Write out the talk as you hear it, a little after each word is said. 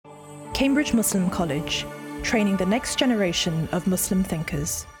Cambridge Muslim College, training the next generation of Muslim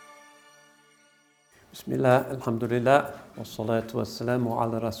thinkers. Bismillah, alhamdulillah, wassalatu wassalamu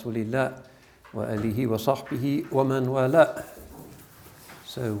ala rasulillah, wa alihi wa sahbihi wa man wala.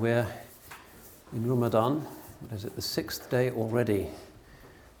 So we're in Ramadan. What is it, the 6th day already?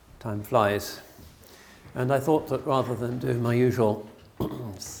 Time flies. And I thought that rather than do my usual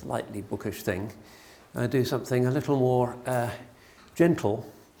slightly bookish thing, I'd do something a little more gentle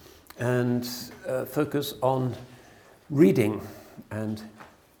and focus on reading and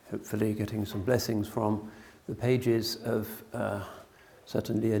hopefully getting some blessings from the pages of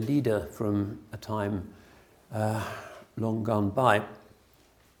certainly a leader from a time long gone by,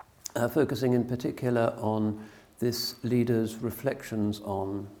 focusing in particular on this leader's reflections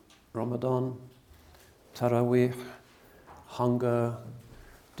on Ramadan, Taraweeh, hunger,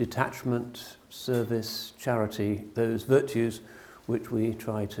 detachment, service, charity, those virtues which we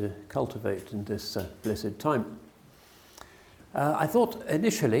try to cultivate in this blessed time. I thought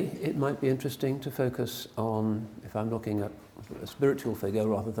initially it might be interesting to focus on, if I'm looking at a spiritual figure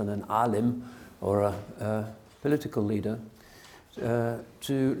rather than an alim or a political leader,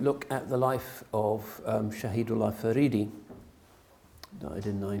 to look at the life of Shahidullah Faridi. Died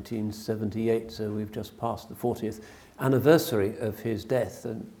in 1978, so we've just passed the 40th anniversary of his death,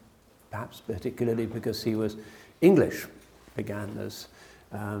 and perhaps particularly because he was English, began as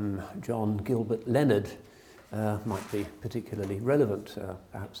John Gilbert Leonard, might be particularly relevant,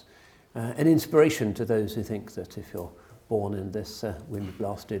 perhaps. An inspiration to those who think that if you're born in this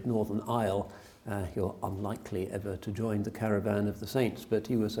wind-blasted Northern Isle, you're unlikely ever to join the caravan of the saints, but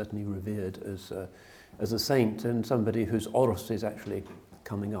he was certainly revered as a saint and somebody whose Urus is actually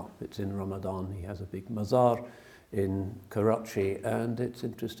coming up. It's in Ramadan. He has a big mazar in Karachi, and it's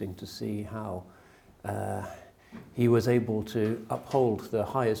interesting to see how he was able to uphold the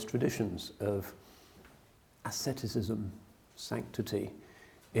highest traditions of asceticism, sanctity,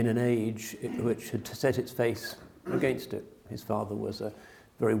 in an age which had set its face against it. His father was a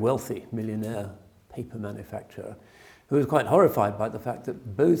very wealthy millionaire paper manufacturer who was quite horrified by the fact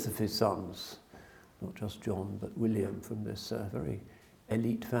that both of his sons, not just John but William, from this very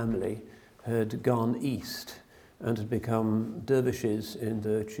elite family, had gone east and had become dervishes in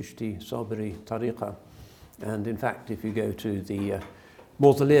the Chishti Sabri tariqa. And in fact, if you go to the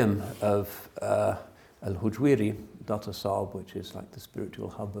mausoleum of Al-Hujwiri, Data Sahib, which is like the spiritual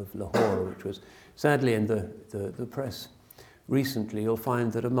hub of Lahore, which was sadly in the press recently, you'll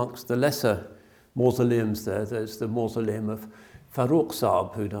find that amongst the lesser mausoleums there's the mausoleum of Farooq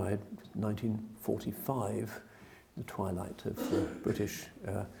Sahib, who died in 1945, the twilight of the British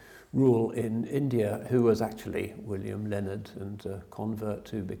rule in India, who was actually William Leonard, and a convert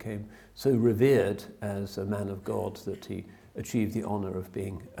who became so revered as a man of God that he achieved the honor of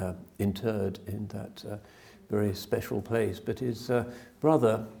being interred in that very special place. But his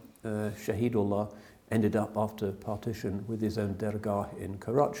brother, Shahidullah, ended up after partition with his own dergah in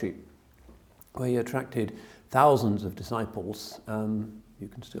Karachi, where he attracted thousands of disciples. You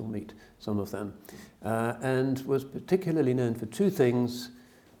can still meet some of them, and was particularly known for two things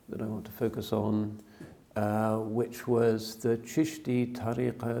that I want to focus on, which was the Chishti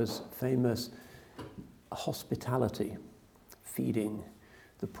Tariqa's famous hospitality, feeding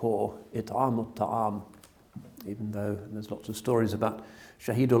the poor, it'amut ta'am, even though there's lots of stories about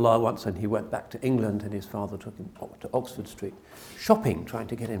Shahidullah once, and he went back to England and his father took him to Oxford Street shopping, trying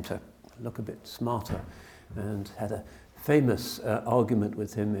to get him to look a bit smarter, and had a famous argument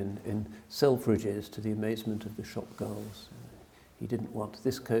with him in Selfridges, to the amazement of the shop girls. He didn't want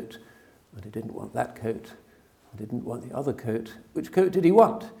this coat, and he didn't want that coat, and he didn't want the other coat. Which coat did he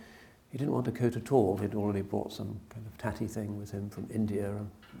want? He didn't want a coat at all. He'd already brought some kind of tatty thing with him from India,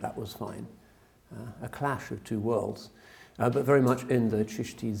 and that was fine. A clash of two worlds, but very much in the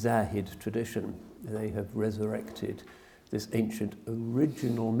Chishti Zahid tradition. They have resurrected this ancient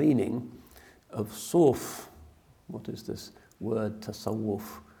original meaning of sawf. What is this word tasawwuf,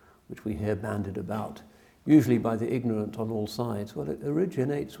 which we hear bandied about, usually by the ignorant on all sides? Well, it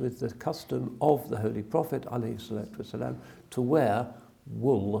originates with the custom of the Holy Prophet ﷺ to wear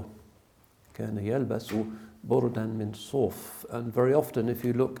wool. كَانَ يَلْبَسُ بُرْدًا مِنْ صُوف. And very often, if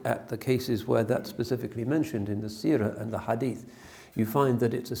you look at the cases where that's specifically mentioned in the seerah and the hadith, you find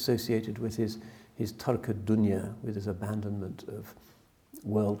that it's associated with his tark ad-dunya, with his abandonment of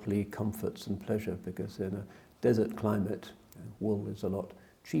worldly comforts and pleasure, because in a desert climate, wool is a lot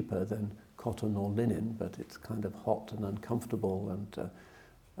cheaper than cotton or linen, but it's kind of hot and uncomfortable, and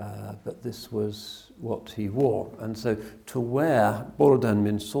but this was what he wore. And so to wear burdan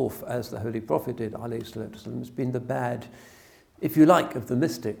min suf, as the Holy Prophet did, alayhi salatu wasalam, has been the badge if you like, of the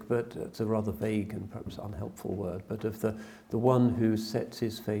mystic, but it's a rather vague and perhaps unhelpful word, but of the one who sets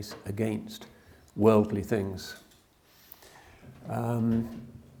his face against worldly things. And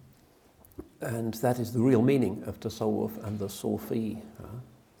that is the real meaning of tasawwuf and the Sufi,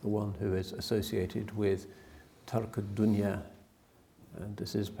 the one who is associated with tark ad-dunya. And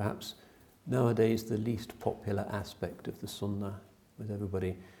this is perhaps nowadays the least popular aspect of the Sunnah, with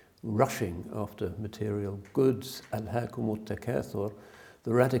everybody rushing after material goods. Alhaakumut takathur,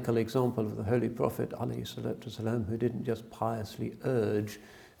 the radical example of the Holy Prophet ﷺ, who didn't just piously urge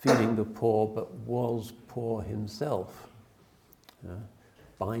feeding the poor, but was poor himself,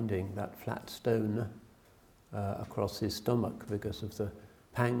 binding that flat stone across his stomach because of the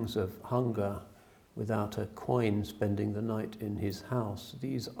pangs of hunger, without a coin, spending the night in his house.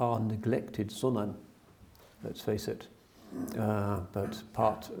 These are neglected sunan, let's face it, but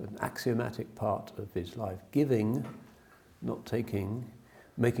an axiomatic part of his life. Giving, not taking,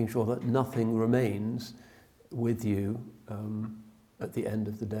 making sure that nothing remains with you at the end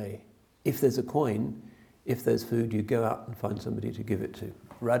of the day. If there's a coin, if there's food, you go out and find somebody to give it to.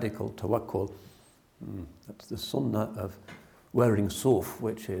 Radical tawakkul. That's the sunnah of wearing suf,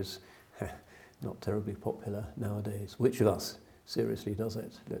 which is not terribly popular nowadays. Which of us seriously does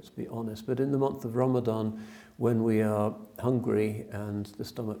it? Let's be honest. But in the month of Ramadan, when we are hungry and the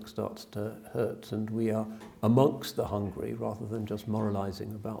stomach starts to hurt and we are amongst the hungry rather than just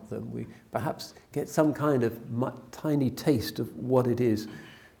moralizing about them, we perhaps get some kind of tiny taste of what it is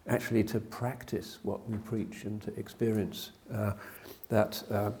actually to practice what we preach and to experience that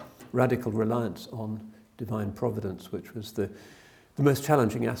radical reliance on divine providence, which was the most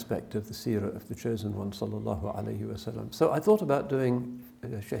challenging aspect of the seerah of the chosen one, sallallahu alayhi wasallam. So I thought about doing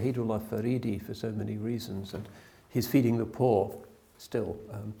Shahidullah Faridi for so many reasons, and he's feeding the poor still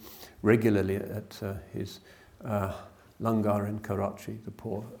regularly at his langar in Karachi. The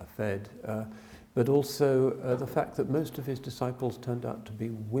poor are fed, but also the fact that most of his disciples turned out to be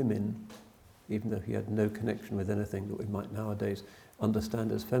women, even though he had no connection with anything that we might nowadays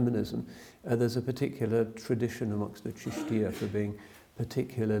understand as feminism. There's a particular tradition amongst the Chishtiya for being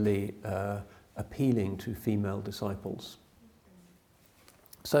particularly appealing to female disciples.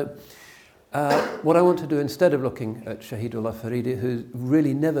 So what I want to do, instead of looking at Shahidullah Faridi, who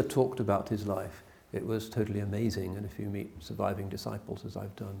really never talked about his life, it was totally amazing, and if you meet surviving disciples, as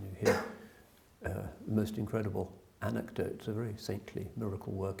I've done, you hear the most incredible anecdotes, a very saintly,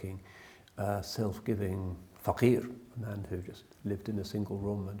 miracle-working, self-giving faqir, a man who just lived in a single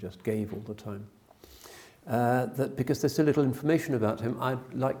room and just gave all the time. That because there's so little information about him,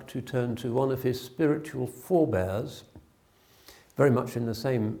 I'd like to turn to one of his spiritual forebears, very much in the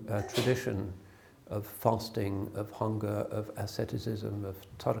same tradition of fasting, of hunger, of asceticism, of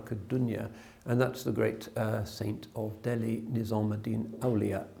tark ad-dunya, and that's the great saint of Delhi, Nizam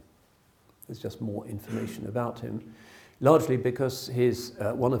Awliya. There's just more information about him, largely because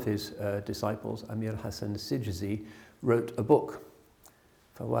one of his disciples, Amir Hassan Sijzi, wrote a book,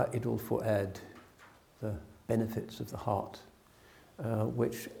 Fawaidul Fu'ad, the benefits of the heart,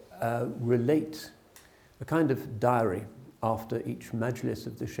 which relate a kind of diary. After each majlis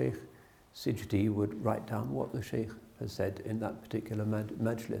of the Sheikh, Sijdi would write down what the Sheikh has said in that particular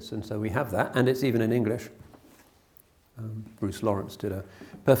majlis. And so we have that, and it's even in English. Bruce Lawrence did a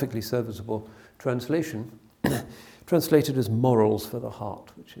perfectly serviceable translation, translated as morals for the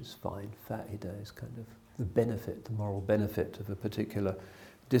heart, which is fine. Fa'ida is kind of the benefit, the moral benefit of a particular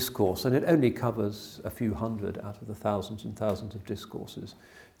discourse. And it only covers a few hundred out of the thousands and thousands of discourses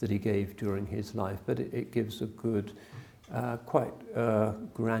that he gave during his life. But it gives a good, quite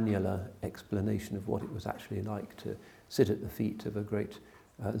granular explanation of what it was actually like to sit at the feet of a great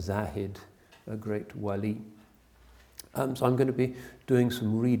Zahid, a great Wali. So I'm going to be doing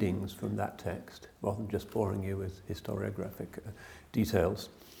some readings from that text, rather than just boring you with historiographic details,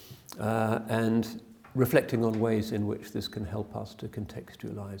 and reflecting on ways in which this can help us to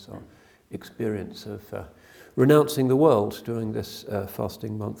contextualize our experience of renouncing the world during this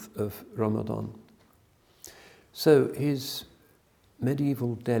fasting month of Ramadan. So his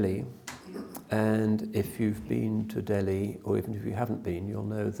medieval Delhi, and if you've been to Delhi, or even if you haven't been, you'll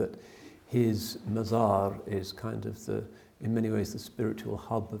know that his mazar is kind of in many ways, the spiritual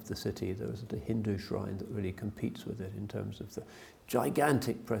hub of the city. There isn't a Hindu shrine that really competes with it in terms of the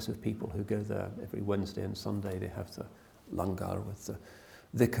gigantic press of people who go there every Wednesday and Sunday. They have the langar with the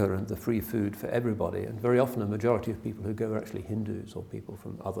dhikr and the free food for everybody. And very often a majority of people who go are actually Hindus or people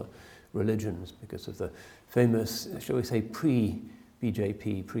from other religions because of the famous, shall we say,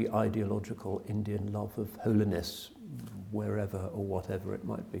 pre-BJP, pre-ideological Indian love of holiness, wherever or whatever it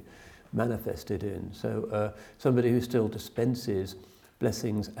might be. manifested in. So somebody who still dispenses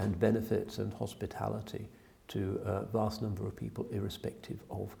blessings and benefits and hospitality to a vast number of people, irrespective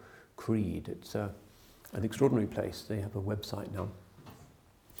of creed. It's an extraordinary place. They have a website now.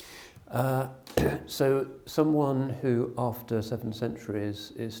 So someone who, after 7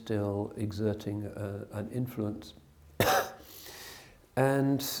 centuries, is still exerting an influence.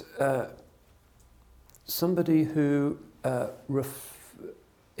 And somebody who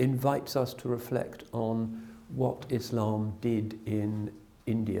invites us to reflect on what Islam did in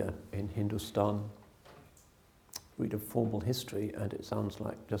India, in Hindustan. Read a formal history and it sounds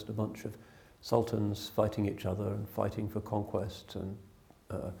like just a bunch of sultans fighting each other and fighting for conquest, and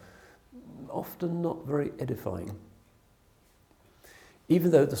often not very edifying.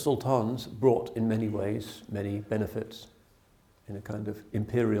 Even though the sultans brought in many ways many benefits in a kind of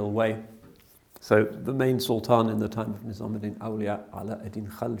imperial way. So the main sultan in the time of Nizam Awliya, Ala ad-Din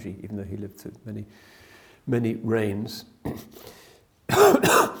Khalji, even though he lived through many reigns,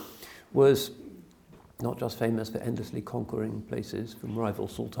 was not just famous for endlessly conquering places from rival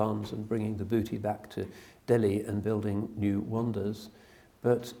sultans and bringing the booty back to Delhi and building new wonders,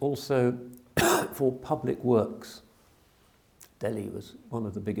 but also for public works. Delhi was one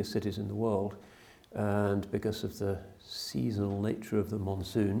of the biggest cities in the world, and because of the seasonal nature of the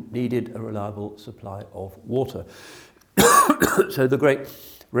monsoon, needed a reliable supply of water. So the great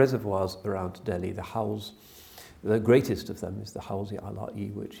reservoirs around Delhi, the Haus, the greatest of them is the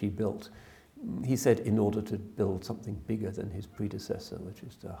Haus-i-Ala'i, which he built, he said, in order to build something bigger than his predecessor, which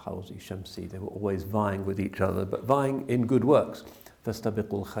is the Haus-i-Shamsi. They were always vying with each other, but vying in good works.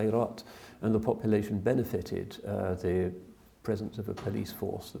 فَاسْتَبِقُوا الْخَيْرَاتِ. And the population benefited the presence of a police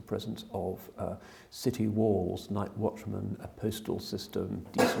force, the presence of city walls, night watchmen, a postal system,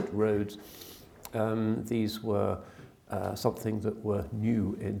 decent roads. These were something that were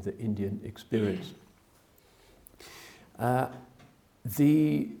new in the Indian experience. I've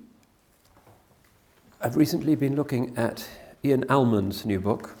recently been looking at Ian Almond's new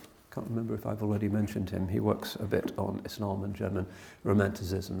book. Can't remember if I've already mentioned him. He works a bit on Islam and German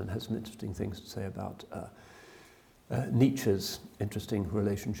Romanticism and has some interesting things to say about Nietzsche's interesting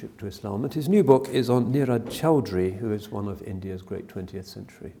relationship to Islam. And his new book is on Nirad Chaudhry, who is one of India's great 20th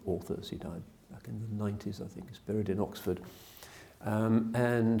century authors. He died back in the 90s, I think. He's buried in Oxford.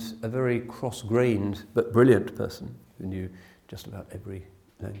 And a very cross-grained but brilliant person who knew just about every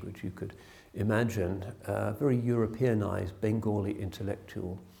language you could imagine. Very Europeanized Bengali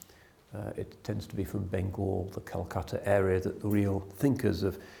intellectual. It tends to be from Bengal, the Calcutta area, that the real thinkers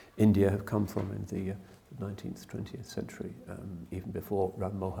of India have come from in the 19th, 20th century, even before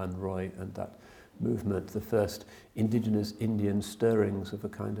Ram Mohan Roy and that movement, the first indigenous Indian stirrings of a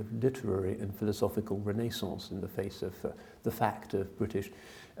kind of literary and philosophical renaissance in the face of the fact of British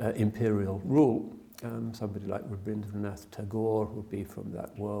imperial rule. Somebody like Rabindranath Tagore would be from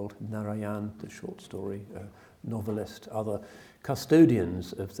that world, Narayan, the short story novelist, other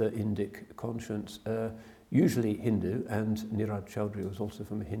custodians of the Indic conscience, usually Hindu, and Nirad Chaudhry was also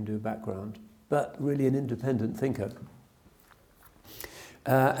from a Hindu background, but really an independent thinker.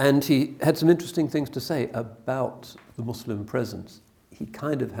 And he had some interesting things to say about the Muslim presence. He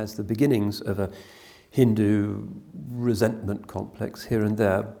kind of has the beginnings of a Hindu resentment complex here and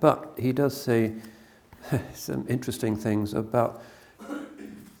there, but he does say some interesting things about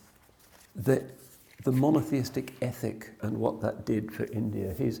the monotheistic ethic and what that did for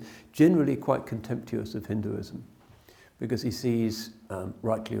India. He's generally quite contemptuous of Hinduism because he sees,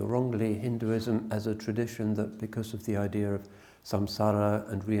 rightly or wrongly, Hinduism as a tradition that, because of the idea of samsara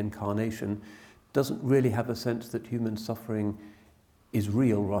and reincarnation, doesn't really have a sense that human suffering is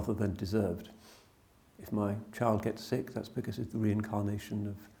real rather than deserved. If my child gets sick, that's because it's the reincarnation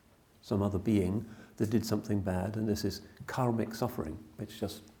of some other being that did something bad, and this is karmic suffering. It's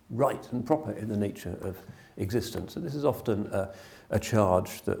just right and proper in the nature of existence. And this is often a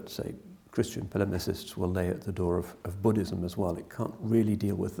charge that, say, Christian polemicists will lay at the door of Buddhism as well. It can't really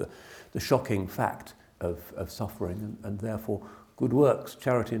deal with the shocking fact of suffering, and therefore good works,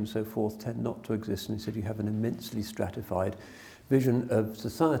 charity and so forth, tend not to exist. And instead you have an immensely stratified vision of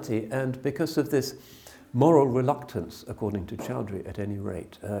society. And because of this moral reluctance, according to Chaudhry at any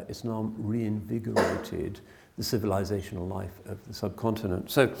rate, Islam reinvigorated the civilizational life of the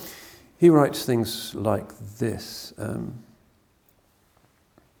subcontinent. So he writes things like this.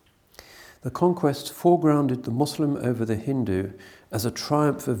 The conquest foregrounded the Muslim over the Hindu as a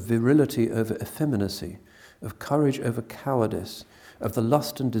triumph of virility over effeminacy, of courage over cowardice, of the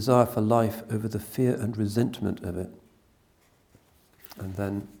lust and desire for life over the fear and resentment of it. And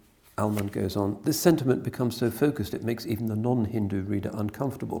then Alman goes on, this sentiment becomes so focused it makes even the non-Hindu reader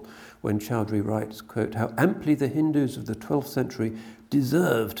uncomfortable when Chowdhury writes, quote, how amply the Hindus of the 12th century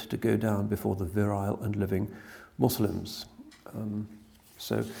deserved to go down before the virile and living Muslims.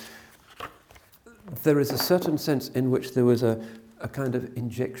 So there is a certain sense in which there was a kind of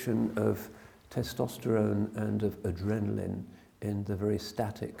injection of testosterone and of adrenaline in the very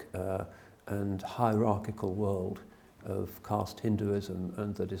static and hierarchical world of caste Hinduism,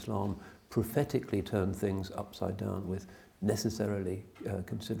 and that Islam prophetically turned things upside down with necessarily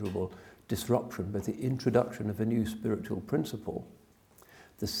considerable disruption, but the introduction of a new spiritual principle.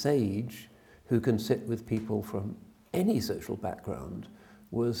 The sage, who can sit with people from any social background,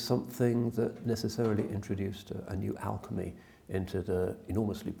 was something that necessarily introduced a new alchemy into the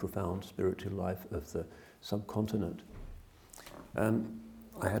enormously profound spiritual life of the subcontinent.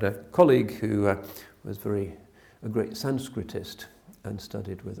 I had a colleague who was a great Sanskritist and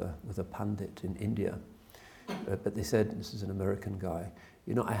studied with a pandit in India. But they said, this is an American guy,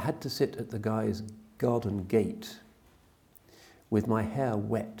 I had to sit at the guy's garden gate with my hair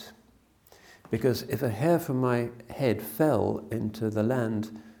wet, because if a hair from my head fell into the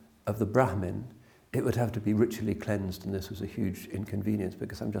land of the Brahmin, it would have to be ritually cleansed, and this was a huge inconvenience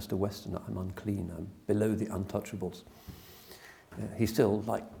because I'm just a Westerner, I'm unclean, I'm below the untouchables. He still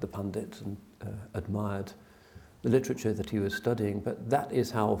liked the Pandit and admired the literature that he was studying, but that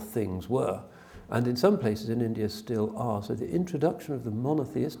is how things were. And in some places in India still are. So the introduction of the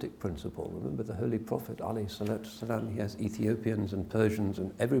monotheistic principle, remember the Holy Prophet, alayhi salatu salam, he has Ethiopians and Persians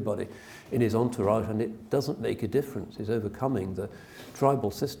and everybody in his entourage, and it doesn't make a difference. He's overcoming the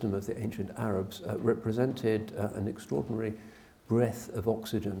tribal system of the ancient Arabs, represented an extraordinary breath of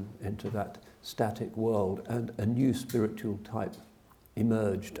oxygen into that static world, and a new spiritual type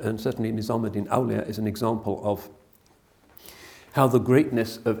emerged. And certainly Nizam Awliya is an example of how the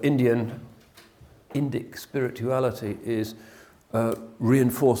greatness of Indic spirituality is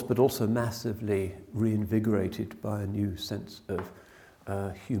reinforced but also massively reinvigorated by a new sense of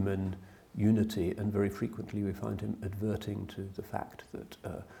human unity, and very frequently we find him adverting to the fact that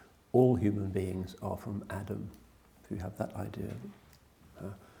all human beings are from Adam, if you have that idea.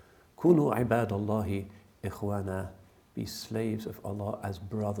 Kunu ibadallahi ikhwana, be slaves of Allah as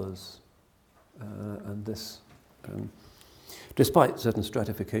brothers. And this, despite certain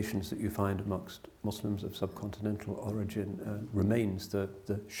stratifications that you find amongst Muslims of subcontinental origin, remains the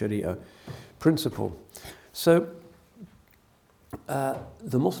Sharia principle. So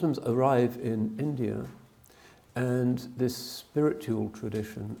the Muslims arrive in India, and this spiritual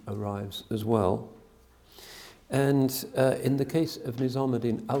tradition arrives as well. And in the case of Nizam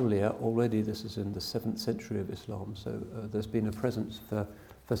Awliya, already this is in the 7th century of Islam, so there's been a presence for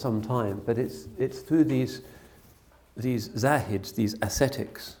some time, but it's through these zahids, these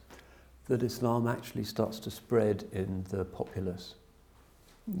ascetics, that Islam actually starts to spread in the populace.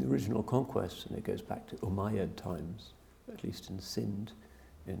 The original conquest, and it goes back to Umayyad times, at least in Sindh,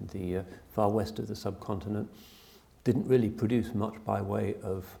 in the far west of the subcontinent, didn't really produce much by way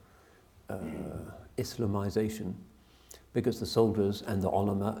of Islamization, because the soldiers and the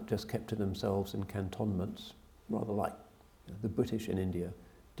ulama just kept to themselves in cantonments, rather like the British in India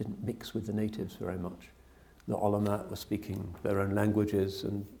didn't mix with the natives very much. The ulama were speaking their own languages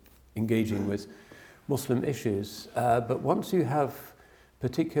and engaging with Muslim issues. But once you have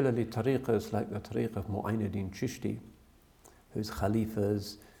particularly tariqas like the tariq of Mu'aynuddin Chishti, whose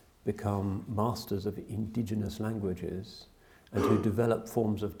khalifas become masters of indigenous languages, and who develop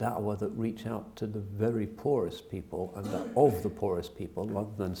forms of da'wah that reach out to the very poorest people, and of the poorest people,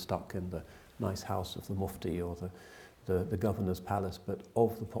 rather than stuck in the nice house of the mufti or the governor's palace, but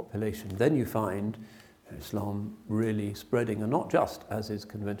of the population. Then you find Islam really spreading, and not just, as is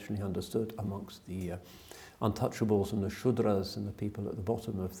conventionally understood, amongst the untouchables and the shudras and the people at the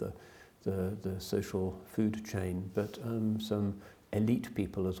bottom of the social food chain, but some elite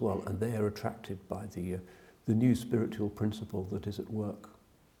people as well, and they are attracted by the new spiritual principle that is at work.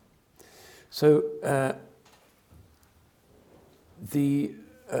 So the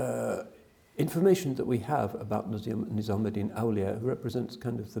information that we have about Nizam Awliya represents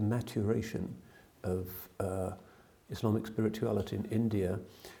kind of the maturation of Islamic spirituality in India,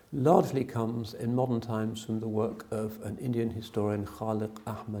 largely comes in modern times from the work of an Indian historian, Khaliq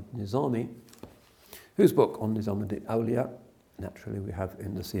Ahmad Nizami, whose book on Nizam Awliya, naturally we have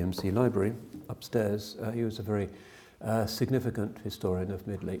in the CMC library upstairs. He was a very significant historian of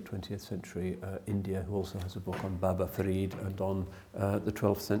mid-late 20th century India, who also has a book on Baba Farid and on the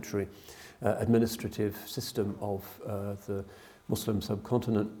 12th century administrative system of the Muslim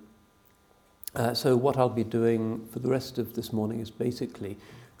subcontinent. So what I'll be doing for the rest of this morning is basically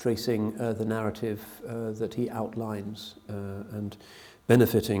tracing the narrative that he outlines and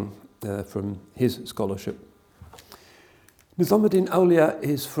benefiting from his scholarship. Nizamuddin Awliya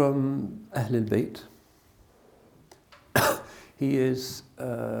is from Ahl al-Bayt. He is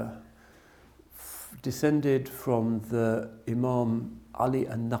descended from the Imam Ali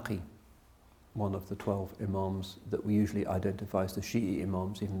al-Naqi, one of the 12 Imams that we usually identify as the Shi'i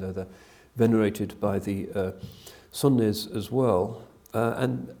Imams, even though they're venerated by the Sunnis as well.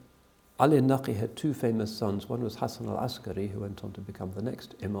 And Ali al-Naqi had two famous sons. One was Hassan al-Askari, who went on to become the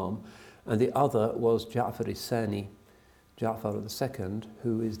next Imam, and the other was Ja'far al-Sani, Ja'far II,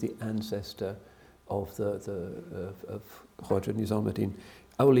 who is the ancestor of of Khwaja Nizamuddin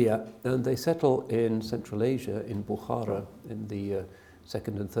Awliya. And they settle in Central Asia, in Bukhara, in the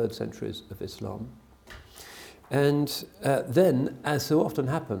 2nd and 3rd centuries of Islam. And then, as so often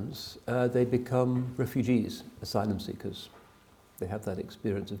happens, they become refugees, asylum seekers. They have that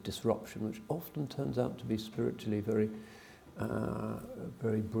experience of disruption, which often turns out to be spiritually very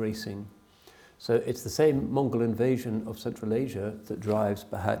bracing. So it's the same Mongol invasion of Central Asia that drives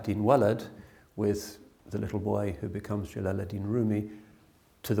Bahauddin Walad, with the little boy who becomes Jalaluddin Rumi,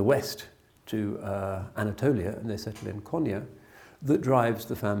 to the west, to Anatolia, and they settle in Konya, that drives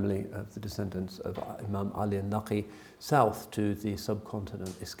the family of the descendants of Imam Ali al-Naqi south to the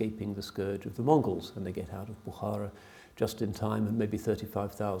subcontinent, escaping the scourge of the Mongols, and they get out of Bukhara just in time, and maybe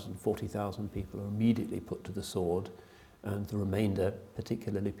 35,000, 40,000 people are immediately put to the sword, and the remainder,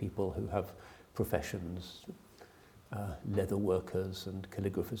 particularly people who have professions, leather workers and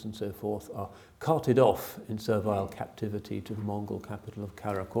calligraphers and so forth, are carted off in servile captivity to the Mongol capital of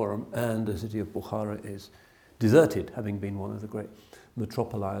Karakoram, and the city of Bukhara is deserted, having been one of the great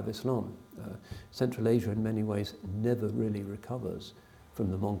metropoli of Islam. Central Asia in many ways never really recovers from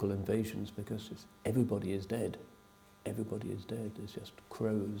the Mongol invasions because everybody is dead. Everybody is dead. There's just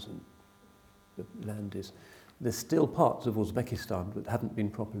crows, and the land is... There's still parts of Uzbekistan that haven't been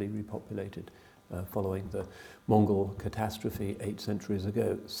properly repopulated following the Mongol catastrophe 8 centuries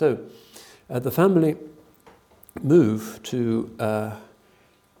ago. So the family move to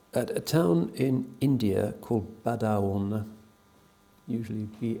a town in India called Badaon, usually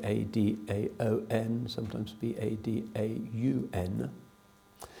B-A-D-A-O-N, sometimes B-A-D-A-U-N.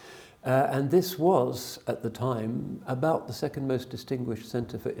 And this was, at the time, about the second most distinguished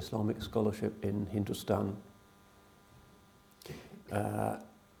centre for Islamic scholarship in Hindustan.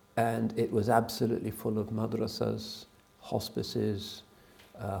 And it was absolutely full of madrasas, hospices,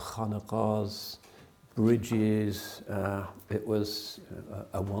 khanaqahs, bridges. It was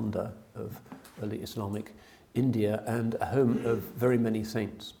a wonder of early Islamic India and a home of very many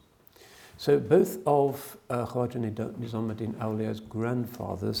saints. So both of Khwaja Nizamuddin Awliya's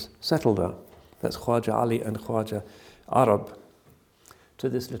grandfathers settled there. That's Khwaja Ali and Khwaja Arab, to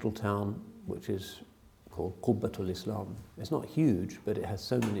this little town which is called Qubbatul Islam. It's not huge, but it has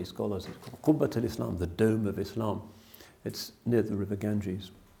so many scholars. It's called Qubbatul Islam, the Dome of Islam. It's near the river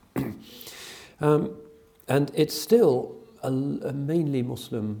Ganges. And it's still a mainly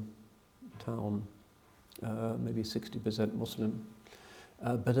Muslim town, maybe 60% Muslim,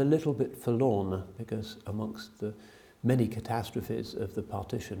 but a little bit forlorn, because amongst the many catastrophes of the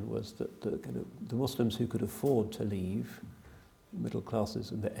partition was that the Muslims who could afford to leave, middle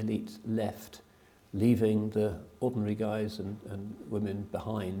classes and the elite, left, leaving the ordinary guys and women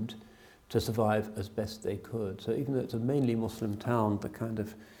behind to survive as best they could. So even though it's a mainly Muslim town, the kind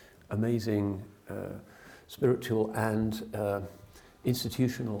of amazing spiritual and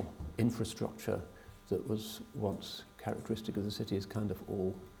institutional infrastructure that was once characteristic of the city is kind of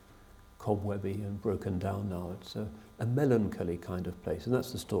all cobwebby and broken down now. It's a melancholy kind of place, and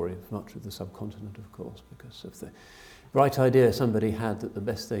that's the story of much of the subcontinent, of course, because of the bright idea somebody had that the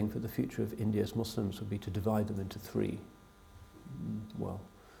best thing for the future of India's Muslims would be to divide them into 3. Well,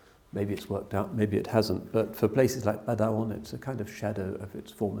 maybe it's worked out, maybe it hasn't, but for places like Badaon, it's a kind of shadow of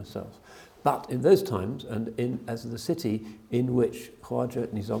its former self. But in those times, and as the city in which Khwaja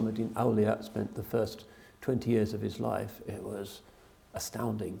Nizamuddin Awliya spent the first 20 years of his life, it was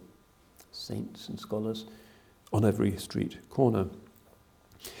astounding. Saints and scholars on every street corner.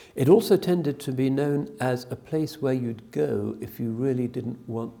 It also tended to be known as a place where you'd go if you really didn't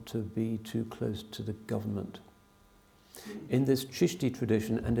want to be too close to the government. In this Chishti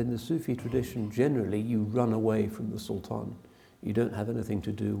tradition and in the Sufi tradition, generally you run away from the Sultan. You don't have anything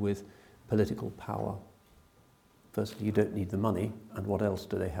to do with political power. Firstly, you don't need the money, and what else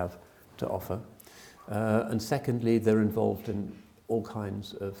do they have to offer? And secondly, they're involved in all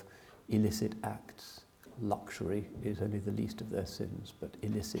kinds of illicit acts. Luxury is only the least of their sins, but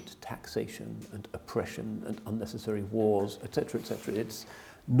illicit taxation and oppression and unnecessary wars, etc., etc. It's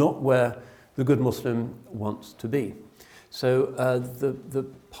not where the good Muslim wants to be. So the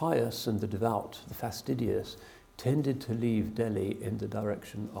pious and the devout, the fastidious, tended to leave Delhi in the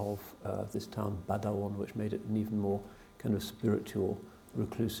direction of this town, Badawan, which made it an even more kind of spiritual,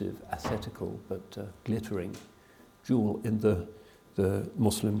 reclusive, ascetical, but glittering jewel in the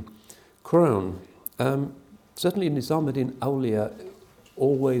Muslim crown. Certainly Nizamuddin Awliya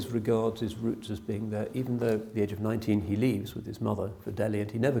always regards his roots as being there, even though at the age of 19 he leaves with his mother for Delhi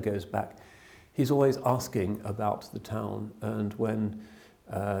and he never goes back. He's always asking about the town, and when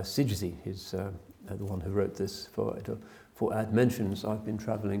Sijzi, the one who wrote this for Ad mentions, I've been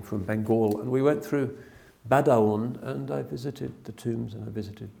travelling from Bengal, and we went through Badawan, and I visited the tombs, and I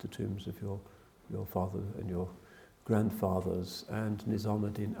visited the tombs of your father and your grandfathers, and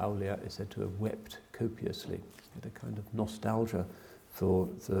Nizamuddin Awliya is said to have wept copiously. He had a kind of nostalgia for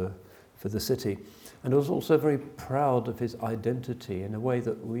the city, and was also very proud of his identity in a way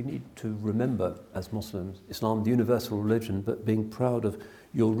that we need to remember as Muslims. Islam, the universal religion, but being proud of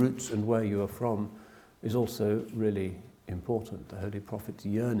your roots and where you are from is also really important. The Holy Prophet's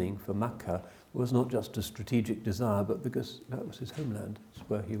yearning for Makkah was not just a strategic desire, but because that was his homeland, it's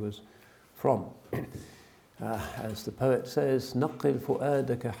where he was from. As the poet says, نقل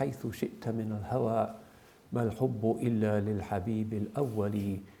فؤادك حيث شئت من الهوى ما الحب إلا للحبيب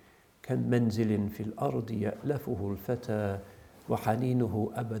الأول كم منزل في الأرض يألفه الفتى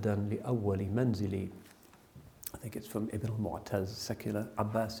وحنينه أبدا لأول منزل. I think it's from Ibn al-Mu'taz, secular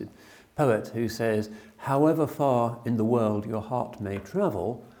Abbasid poet, who says, however far in the world your heart may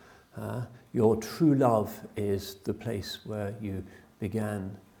travel, your true love is the place where you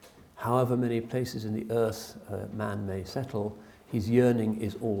began. However many places in the earth man may settle, his yearning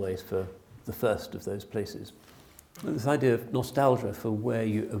is always for the first of those places. This idea of nostalgia for where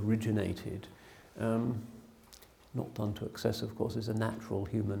you originated, not done to excess, of course, is a natural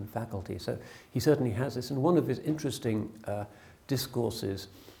human faculty. So he certainly has this. And one of his interesting discourses,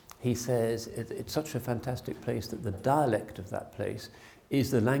 he says, it's such a fantastic place that the dialect of that place is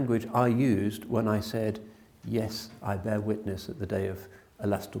the language I used when I said, yes, I bear witness at the day of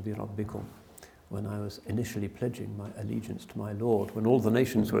Alastu bi Rabbikum, when I was initially pledging my allegiance to my Lord. When all the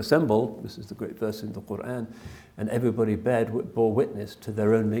nations were assembled, this is the great verse in the Quran, and everybody bore witness to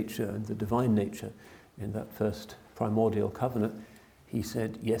their own nature and the divine nature in that first primordial covenant, he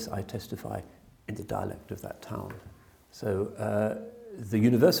said, yes, I testify in the dialect of that town. So the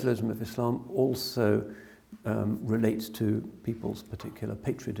universalism of Islam also relates to people's particular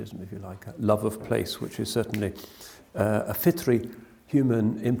patriotism, if you like, a love of place, which is certainly a fitri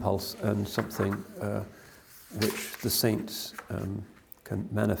human impulse and something which the saints can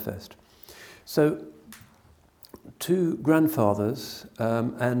manifest. So, two grandfathers,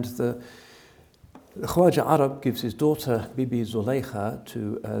 and the Khwaja Arab gives his daughter Bibi Zuleikha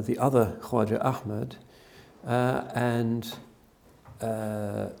to the other Khwaja Ahmad, and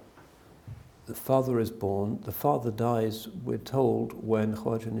the father is born. The father dies, we're told, when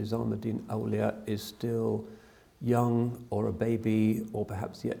Khwaja Nizamuddin Awliya is still young or a baby or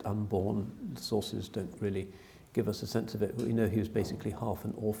perhaps yet unborn. The sources don't really give us a sense of it, but we know he was basically half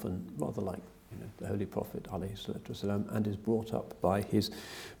an orphan, rather like the Holy Prophet ﷺ, and is brought up by his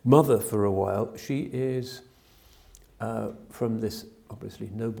mother for a while. She is from this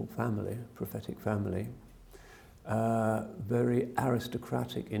obviously noble family, prophetic family, very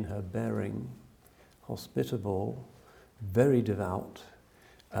aristocratic in her bearing, hospitable, very devout,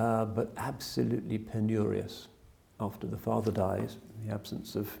 but absolutely penurious after the father dies, in the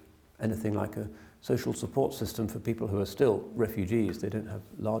absence of anything like a social support system for people who are still refugees. They don't have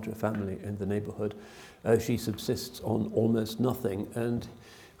larger family in the neighbourhood. She subsists on almost nothing, and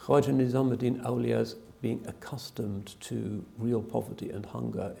Khwaja Nizamuddin Awliya's being accustomed to real poverty and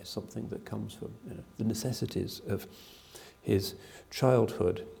hunger is something that comes from the necessities of his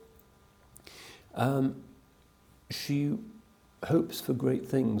childhood. She hopes for great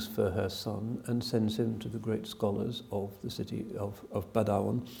things for her son and sends him to the great scholars of the city of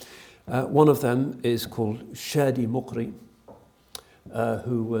Badawan. One of them is called Shadi Muqri,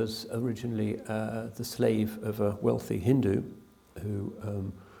 who was originally the slave of a wealthy Hindu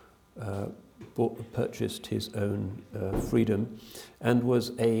who purchased his own freedom and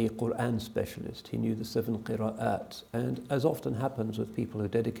was a Quran specialist. He knew the 7 qira'at, and as often happens with people who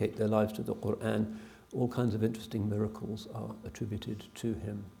dedicate their lives to the Quran, all kinds of interesting miracles are attributed to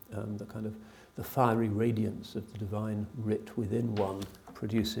him. The fiery radiance of the divine writ within one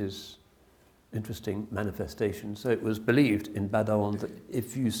produces interesting manifestations. So it was believed in Badawan that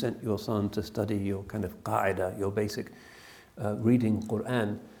if you sent your son to study your kind of qaida, your basic reading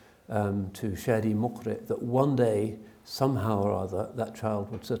Quran, to Shadi Muqri, that one day somehow or other that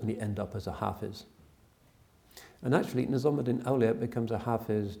child would certainly end up as a hafiz. And actually, Nizamuddin Awliya becomes a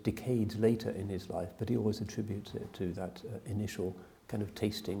hafiz decades later in his life, but he always attributes it to that initial kind of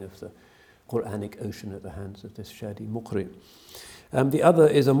tasting of the Quranic ocean at the hands of this Shadi Muqri. The other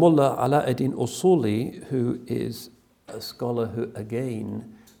is a Mullah Alauddin Usuli, who is a scholar who,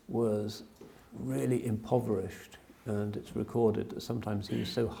 again, was really impoverished. And it's recorded that sometimes he was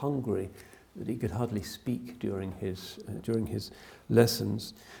so hungry that he could hardly speak during his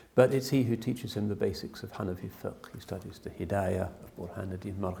lessons. But it's he who teaches him the basics of Hanafi fiqh. He studies the Hidayah of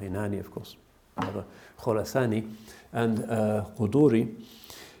Burhanuddin Marghinani, of course, another Khorasani, and Quduri.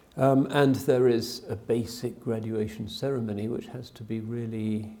 And there is a basic graduation ceremony which has to be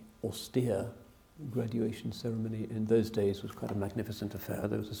really austere. Graduation ceremony in those days was quite a magnificent affair.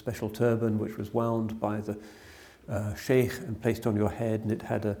 There was a special turban which was wound by the sheikh and placed on your head, and it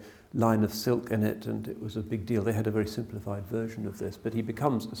had a line of silk in it, and it was a big deal. They had a very simplified version of this, but he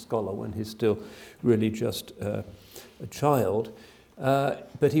becomes a scholar when he's still really just a child.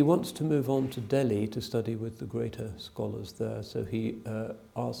 But he wants to move on to Delhi to study with the greater scholars there, so he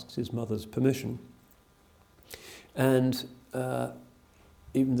asks his mother's permission. And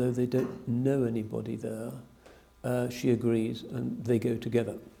even though they don't know anybody there, she agrees, and they go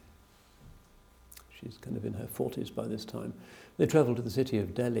together. She's kind of in her 40s by this time. They travel to the city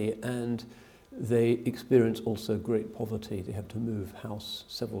of Delhi, and they experience also great poverty. They have to move house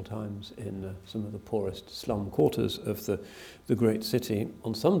several times in some of the poorest slum quarters of the great city.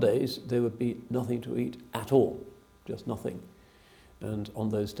 On some days, there would be nothing to eat at all, just nothing. And on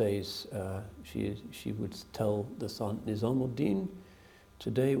those days, she would tell the son, Nizamuddin,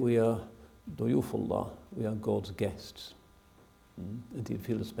 today we are Duyufullah, we are God's guests. And he'd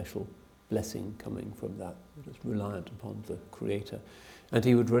feel a special blessing coming from that. It was reliant upon the Creator. And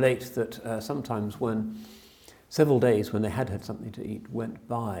he would relate that sometimes when several days when they had something to eat went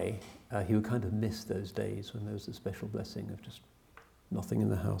by, he would kind of miss those days when there was a special blessing of just nothing in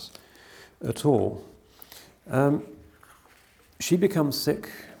the house at all. She becomes sick.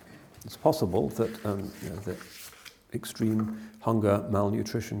 It's possible that, that extreme hunger,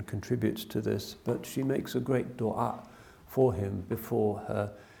 malnutrition contributes to this, but she makes a great dua for him before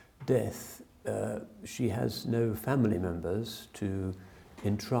her death. She has no family members to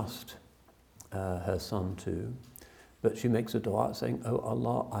entrust her son to, but she makes a dua saying, "Oh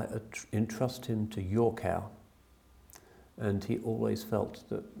Allah, I entrust him to your care." And he always felt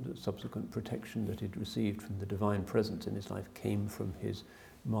that the subsequent protection that he'd received from the divine presence in his life came from his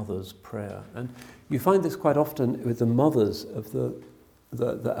mother's prayer. And you find this quite often with the mothers of the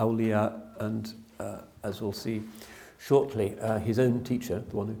awliya, and as we'll see shortly, his own teacher,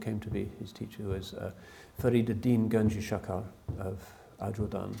 the one who came to be his teacher, was Farid ad-Din Ganji Shakar of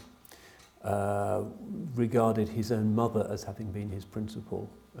Ajwadan, regarded his own mother as having been his principal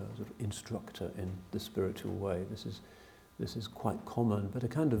sort of instructor in the spiritual way. This is quite common, but a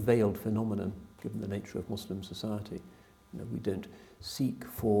kind of veiled phenomenon, given the nature of Muslim society. We don't seek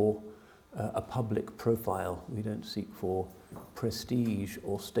for a public profile. We don't seek for prestige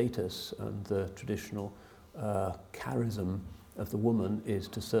or status, and the traditional charism of the woman is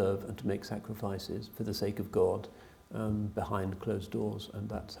to serve and to make sacrifices for the sake of God behind closed doors, and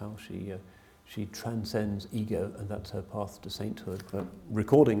that's how she transcends ego, and that's her path to sainthood. But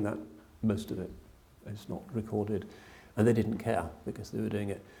recording that, most of it is not recorded, and they didn't care because they were doing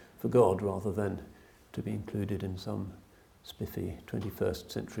it for God rather than to be included in some spiffy 21st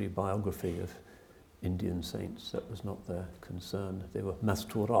century biography of Indian saints. That was not their concern. They were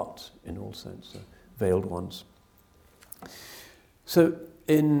masturat in all sense, veiled ones. So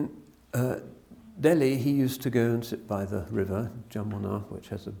in Delhi, he used to go and sit by the river, Jamuna, which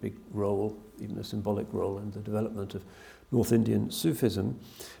has a big role, even a symbolic role, in the development of North Indian Sufism.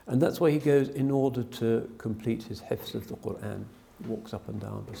 And that's where he goes in order to complete his hifz of the Quran. He walks up and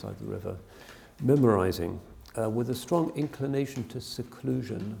down beside the river, memorizing, with a strong inclination to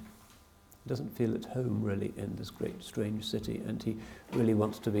seclusion. He doesn't feel at home really in this great strange city, and he really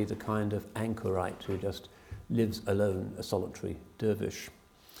wants to be the kind of anchorite who just lives alone, a solitary dervish.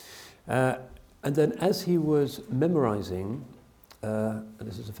 And then as he was memorizing, and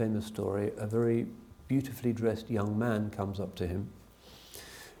this is a famous story, a very beautifully dressed young man comes up to him,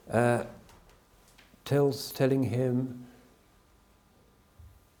 telling him,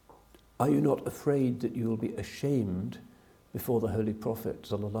 "Are you not afraid that you will be ashamed before the Holy Prophet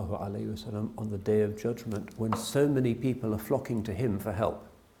ﷺ on the Day of Judgment when so many people are flocking to him for help?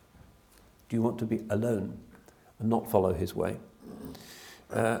 Do you want to be alone and not follow his way?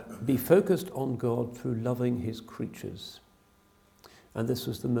 Be focused on God through loving his creatures." And this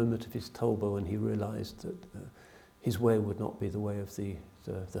was the moment of his tawbah when he realized that his way would not be the way of the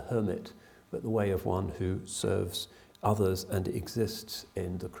hermit, but the way of one who serves others and exists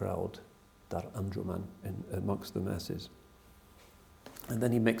in the crowd, dar anjuman, amongst the masses. And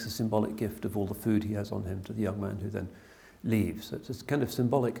then he makes a symbolic gift of all the food he has on him to the young man, who then leaves. So it's a kind of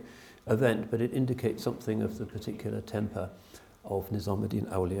symbolic event, but it indicates something of the particular temper of Nizamuddin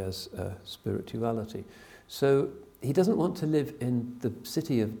Awliya's spirituality. So he doesn't want to live in the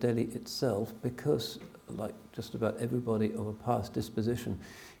city of Delhi itself because, like just about everybody of a past disposition,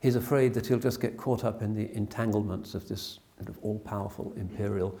 he's afraid that he'll just get caught up in the entanglements of this kind of all-powerful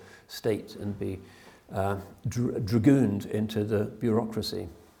imperial state and be dragooned into the bureaucracy.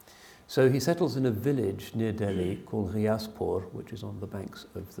 So he settles in a village near Delhi called Riaspur, which is on the banks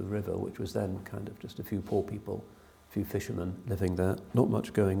of the river, which was then kind of just a few poor people, a few fishermen living there, not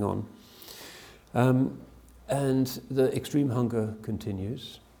much going on. And the extreme hunger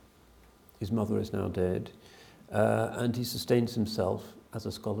continues. His mother is now dead, and he sustains himself as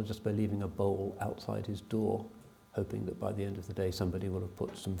a scholar just by leaving a bowl outside his door, hoping that by the end of the day somebody will have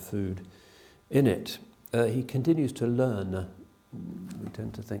put some food in it. He continues to learn. We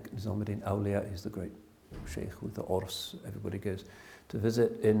tend to think Nizamuddin Awliya is the great sheikh with the ors everybody goes to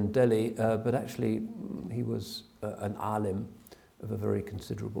visit in Delhi, but actually he was an alim of a very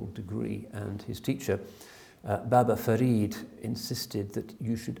considerable degree, and his teacher, Baba Farid, insisted that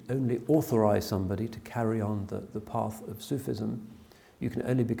you should only authorize somebody to carry on the path of Sufism. You can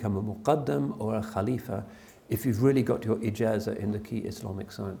only become a muqaddam or a khalifa if you've really got your ijazah in the key Islamic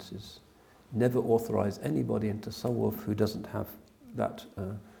sciences. Never authorize anybody in tasawwuf who doesn't have that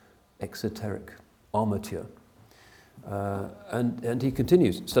exoteric armature. And he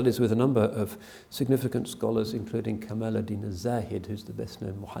continues, studies with a number of significant scholars, including Kamal ad-Din al-Zahid, who's the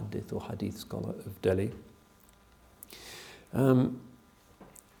best-known muhaddith or hadith scholar of Delhi. And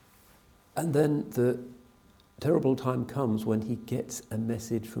then the terrible time comes when he gets a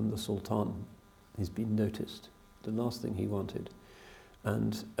message from the Sultan. He's been noticed, the last thing he wanted.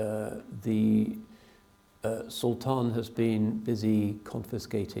 And the Sultan has been busy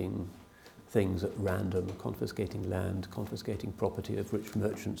confiscating things at random, confiscating land, confiscating property of rich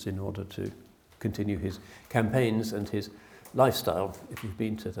merchants in order to continue his campaigns and his lifestyle. If you've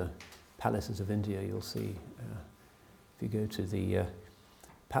been to the palaces of India, you'll see, if you go to the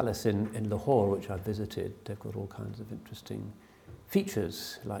palace in Lahore, which I visited, they've got all kinds of interesting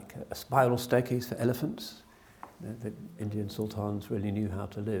features, like a spiral staircase for elephants. The Indian sultans really knew how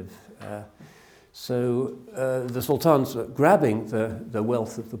to live. So the sultan's grabbing the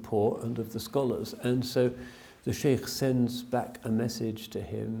wealth of the poor and of the scholars, and so the sheikh sends back a message to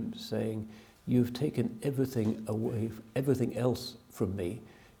him saying, "You've taken everything away, everything else from me.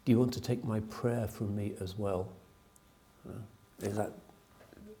 Do you want to take my prayer from me as well? Is that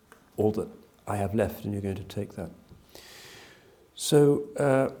all that I have left, and you're going to take that?"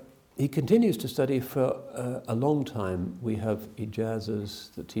 So he continues to study for a long time. We have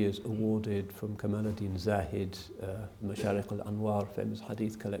ijazas that he is awarded from Kamal ad-Din Zahid, Mashariq al-Anwar, famous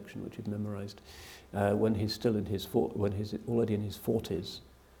hadith collection, which he'd memorized when he's still in his when he's already in his 40s.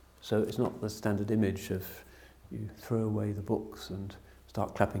 So it's not the standard image of you throw away the books and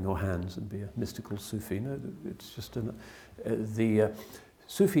start clapping your hands and be a mystical Sufi. No, it's just the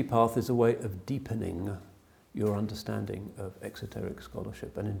Sufi path is a way of deepening your understanding of exoteric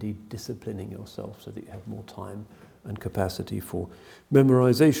scholarship and indeed disciplining yourself so that you have more time and capacity for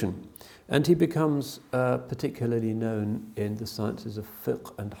memorization. And he becomes particularly known in the sciences of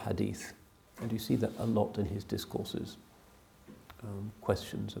fiqh and hadith. And you see that a lot in his discourses.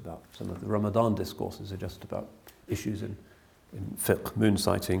 Questions about some of the Ramadan discourses are just about issues in fiqh, moon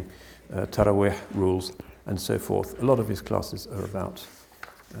sighting, tarawih rules, and so forth. A lot of his classes are about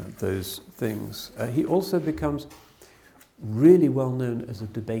those things. He also becomes really well known as a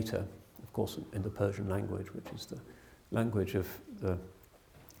debater, of course, in the Persian language, which is the language of the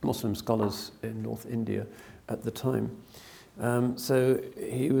Muslim scholars in North India at the time. So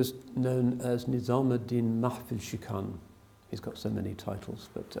he was known as Nizam ad-Din Mahfil Shikan. He's got so many titles,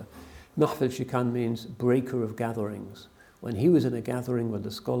 but Mahfil Shikan means breaker of gatherings. When he was in a gathering where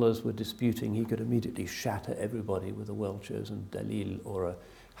the scholars were disputing, he could immediately shatter everybody with a well-chosen dalil or a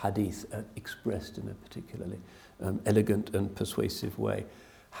hadith expressed in a particularly elegant and persuasive way.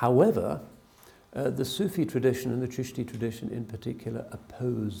 However, the Sufi tradition and the Chishti tradition in particular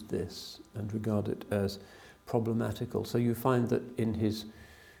oppose this and regard it as problematical. So you find that in his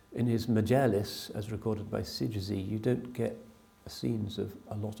majalis, as recorded by Sijzi, you don't get scenes of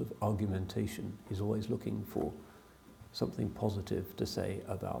a lot of argumentation. He's always looking for something positive to say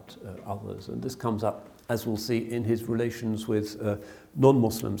about others. And this comes up, as we'll see, in his relations with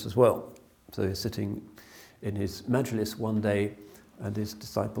non-Muslims as well. So he's sitting in his majlis one day, and his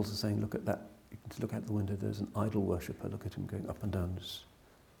disciples are saying, look at that, you can look out the window, there's an idol worshipper, look at him going up and down this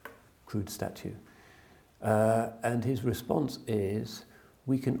crude statue. And his response is,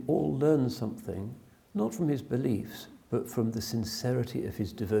 we can all learn something, not from his beliefs, but from the sincerity of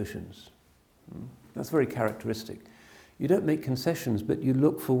his devotions. That's very characteristic. You don't make concessions, but you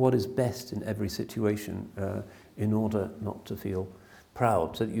look for what is best in every situation in order not to feel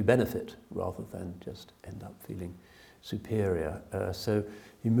proud, so that you benefit rather than just end up feeling superior. So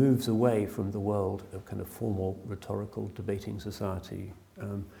he moves away from the world of kind of formal rhetorical debating society,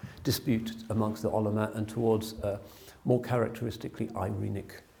 dispute amongst the ulama, and towards a more characteristically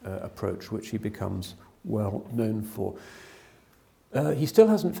Irenic approach, which he becomes well known for. He still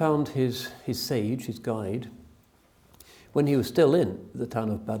hasn't found his sage, his guide. When he was still in the town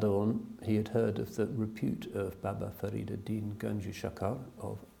of Badaun, he had heard of the repute of Baba Farid ad-Din Ganji Shakar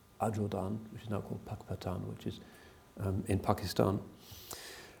of Ajodan, which is now called Pakpatan, which is in Pakistan.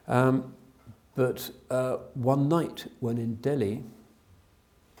 But one night when in Delhi,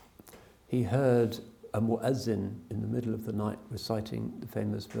 he heard a muezzin in the middle of the night reciting the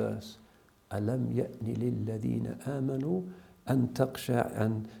famous verse, Alam ya'ni lilladhina amanu an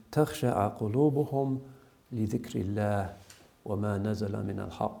takhsha'a qulubuhum li dhikrillah wa ma nazala min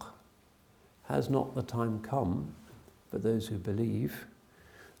al-haq. Has not the time come for those who believe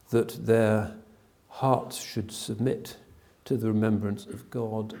that their hearts should submit to the remembrance of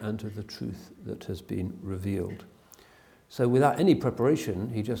God and to the truth that has been revealed? So without any preparation,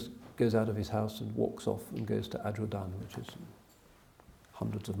 he just goes out of his house and walks off and goes to Ajodan, which is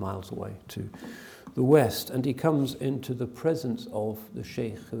hundreds of miles away to the west. And he comes into the presence of the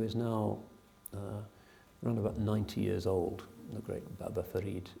Sheikh, who is now around about 90 years old, the great Baba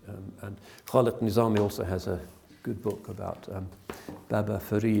Farid. And Khalid Nizami also has a good book about Baba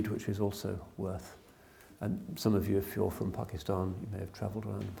Farid, which is also worth. And some of you, if you're from Pakistan, you may have travelled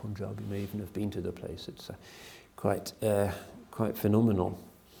around Punjab, you may even have been to the place. It's quite phenomenal.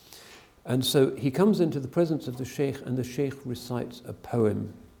 And so he comes into the presence of the Sheikh, and the Sheikh recites a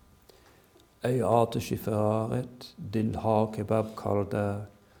poem. Ey aatish faaret dil ha kebab karda,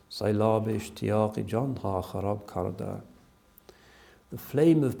 sailab ishtiyaq jan ha kharab karda. The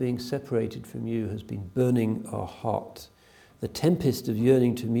flame of being separated from you has been burning our heart. The tempest of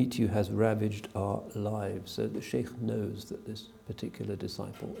yearning to meet you has ravaged our lives. So the Sheikh knows that this particular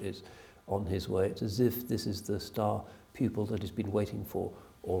disciple is on his way. It's as if this is the star pupil that he's been waiting for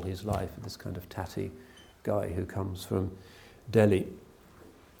all his life, this kind of tatty guy who comes from Delhi.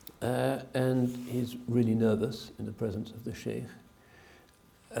 And he's really nervous in the presence of the Sheikh.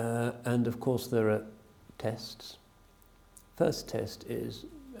 And of course there are tests. First test is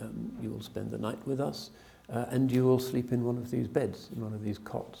you will spend the night with us, and you will sleep in one of these beds, in one of these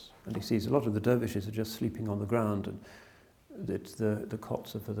cots. And he sees a lot of the dervishes are just sleeping on the ground, and it's the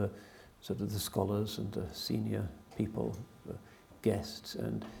cots are for the sort of the scholars and the senior people, the guests.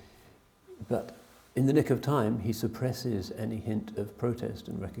 But in the nick of time, he suppresses any hint of protest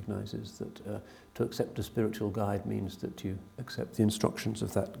and recognizes that to accept a spiritual guide means that you accept the instructions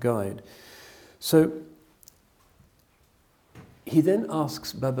of that guide. So he then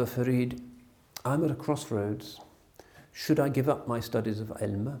asks Baba Farid, I'm at a crossroads. Should I give up my studies of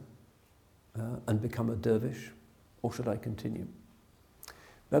ilm and become a dervish, or should I continue?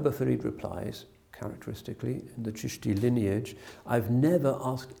 Baba Farid replies, characteristically, in the Chishti lineage, I've never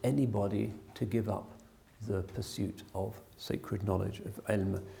asked anybody to give up the pursuit of sacred knowledge, of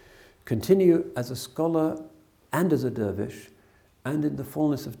ilm. Continue as a scholar and as a dervish, and in the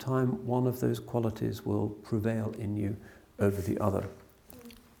fullness of time, one of those qualities will prevail in you over the other.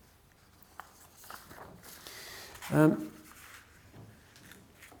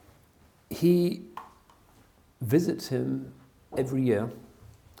 He visits him every year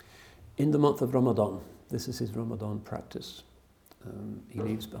in the month of Ramadan. This is his Ramadan practice. He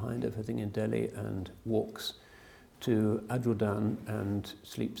leaves behind everything in Delhi and walks to Ajodan and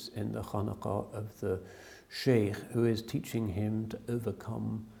sleeps in the khanaqah of the Sheikh, who is teaching him to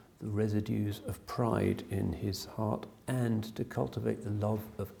overcome the residues of pride in his heart and to cultivate the love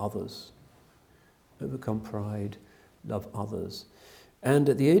of others. Overcome pride, love others. And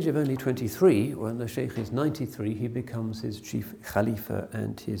at the age of only 23, when the Sheikh is 93, he becomes his chief Khalifa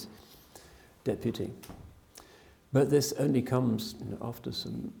and his deputy. But this only comes after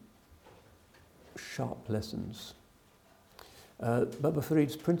some sharp lessons. Baba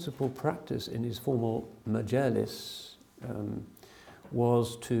Farid's principal practice in his formal majalis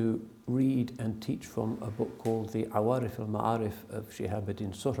was to read and teach from a book called the Awarif al-Ma'arif of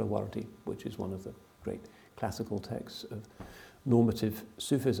Shihabuddin Suhrawardi, which is one of the great classical texts of normative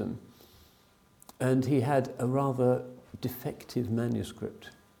Sufism. And he had a rather defective manuscript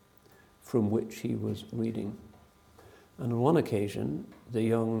from which he was reading. And on one occasion, the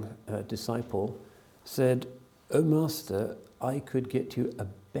young disciple said, "Oh, Master, I could get you a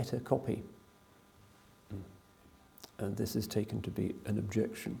better copy." And this is taken to be an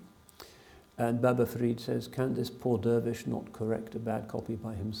objection. And Baba Farid says, "Can this poor dervish not correct a bad copy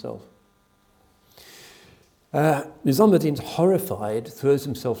by himself?" Nizamuddin's horrified, throws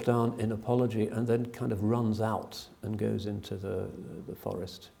himself down in apology, and then kind of runs out and goes into the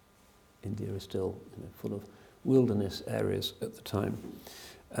forest. India is still full of wilderness areas at the time,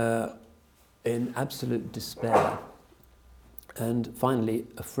 in absolute despair. And finally,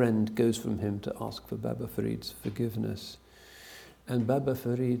 a friend goes from him to ask for Baba Farid's forgiveness. And Baba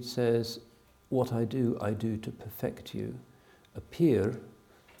Farid says, "What I do to perfect you. A peer,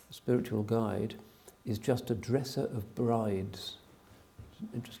 a spiritual guide, is just a dresser of brides." It's an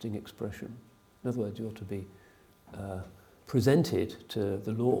interesting expression. In other words, you're to be presented to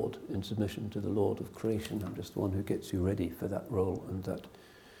the Lord in submission to the Lord of creation. I'm just the one who gets you ready for that role and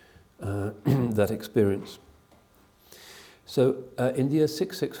that experience. So in the year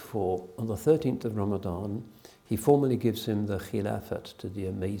 664, on the 13th of Ramadan, he formally gives him the khilafat, to the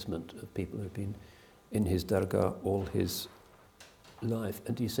amazement of people who have been in his dargah all his life.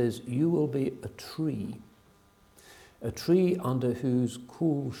 And he says, "You will be a tree under whose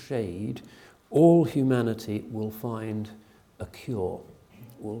cool shade all humanity will find a cure,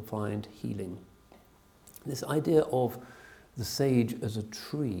 will find healing." This idea of the sage as a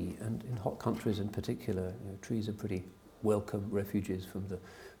tree, and in hot countries in particular, trees are pretty welcome refuges from the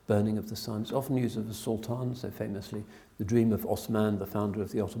burning of the sun. It's often used of the sultan. So famously, the dream of Osman, the founder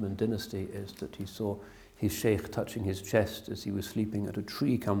of the Ottoman dynasty, is that he saw his sheikh touching his chest as he was sleeping, and a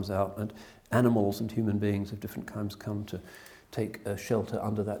tree comes out, and animals and human beings of different kinds come to take shelter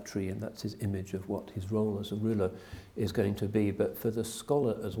under that tree, and that's his image of what his role as a ruler is going to be. But for the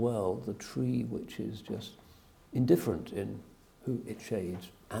scholar as well, the tree which is just indifferent in who it shades,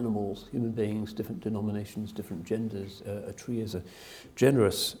 animals, human beings, different denominations, different genders, a tree is a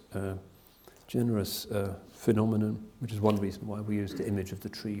generous phenomenon, which is one reason why we use the image of the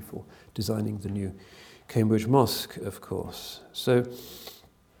tree for designing the new Cambridge Mosque, of course. So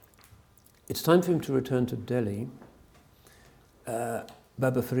it's time for him to return to Delhi.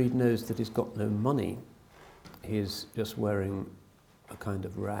 Baba Farid knows that he's got no money. He's just wearing a kind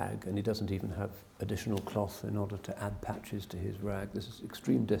of rag, and he doesn't even have additional cloth in order to add patches to his rag. This is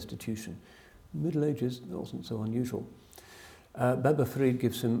extreme destitution. Middle Ages, it wasn't so unusual. Baba Farid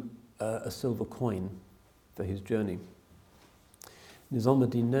gives him a silver coin for his journey.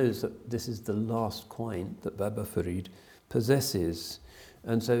 Nizamuddin knows that this is the last coin that Baba Farid possesses,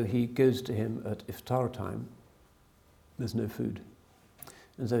 and so he goes to him at iftar time. There's no food.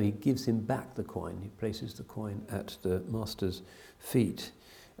 And so he gives him back the coin. He places the coin at the master's feet.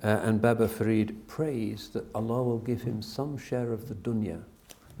 And Baba Farid prays that Allah will give him some share of the dunya,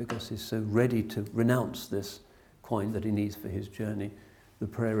 because he's so ready to renounce this coin that he needs for his journey. The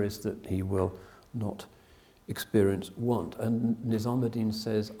prayer is that he will not experience want. And Nizamuddin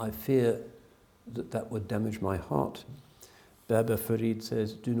says, "I fear that that would damage my heart." Baba Farid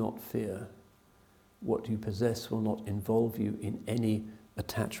says, "Do not fear. What you possess will not involve you in any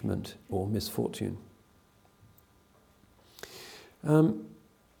attachment or misfortune." And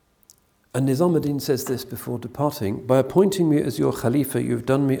Nizamuddin says this before departing: "By appointing me as your Khalifa, you've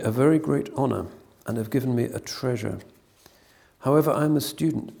done me a very great honour and have given me a treasure. However, I'm a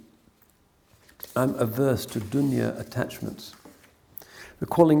student. I'm averse to dunya attachments. The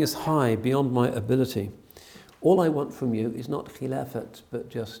calling is high beyond my ability. All I want from you is not khilafat, but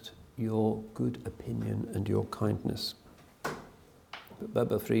just your good opinion and your kindness." But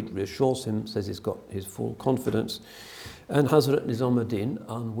Baba Farid reassures him, says he's got his full confidence, and Hazrat Nizamuddin,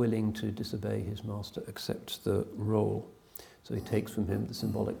 unwilling to disobey his master, accepts the role. So he takes from him the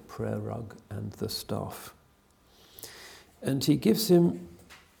symbolic prayer rug and the staff. And he gives him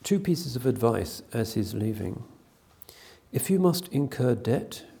two pieces of advice as he's leaving. If you must incur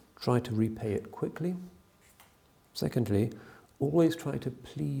debt, try to repay it quickly. Secondly, always try to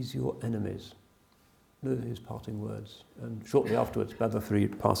please your enemies. Those are his parting words. And shortly afterwards, Baba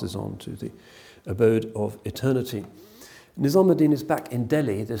Farid passes on to the abode of eternity. Nizamuddin is back in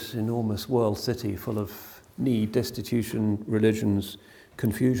Delhi, this enormous world city full of need, destitution, religions,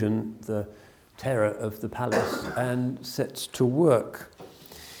 confusion, the terror of the palace, and sets to work.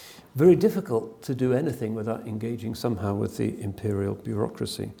 Very difficult to do anything without engaging somehow with the imperial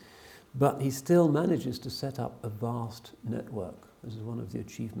bureaucracy. But he still manages to set up a vast network. This is one of the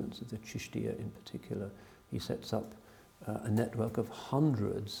achievements of the Chishtiya in particular. He sets up a network of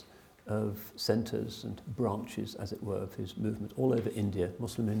hundreds of centres and branches, as it were, of his movement all over India,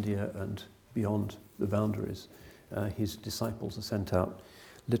 Muslim India and beyond the boundaries. His disciples are sent out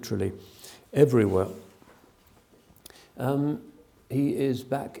literally everywhere. He is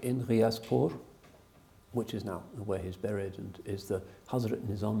back in Riazpur, which is now where he's buried, and is the Hazrat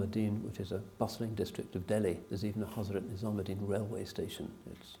Nizamuddin, which is a bustling district of Delhi. There's even a Hazrat Nizamuddin railway station.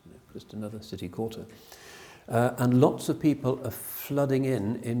 It's just another city quarter. And lots of people are flooding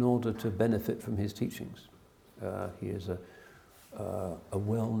in order to benefit from his teachings. He is a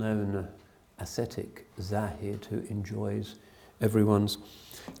well-known ascetic zahid who enjoys everyone's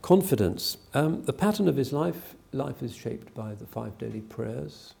confidence. The pattern of his life is shaped by the 5 daily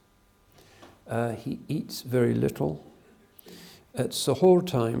prayers. He eats very little. At Sahur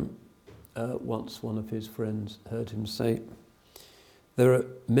time, once one of his friends heard him say, "There are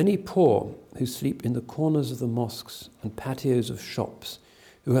many poor who sleep in the corners of the mosques and patios of shops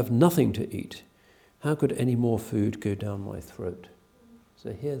who have nothing to eat. How could any more food go down my throat?"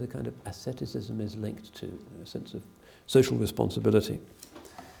 So here the kind of asceticism is linked to a sense of social responsibility.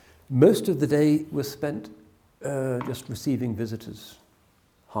 Most of the day was spent just receiving visitors,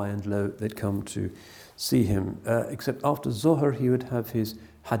 high and low. They'd come to see him. Except after Zohar, he would have his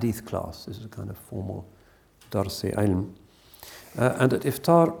hadith class. This is a kind of formal dars-e-ilm. And at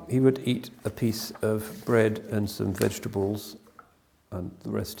iftar, he would eat a piece of bread and some vegetables, and the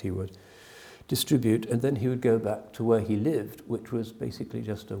rest he would distribute. And then he would go back to where he lived, which was basically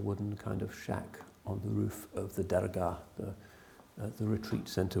just a wooden kind of shack on the roof of the dargah, the retreat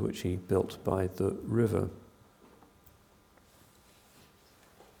centre which he built by the river.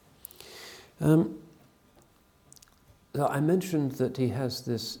 So I mentioned that he has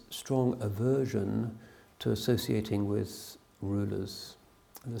this strong aversion to associating with rulers,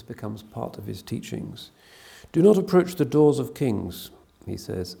 and this becomes part of his teachings. "Do not approach the doors of kings," he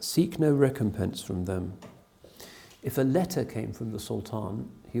says. "Seek no recompense from them." If a letter came from the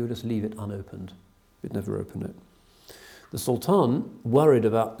Sultan, he would just leave it unopened. He'd never open it. The Sultan, worried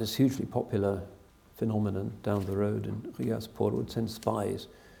about this hugely popular phenomenon down the road in Riazpur, would send spies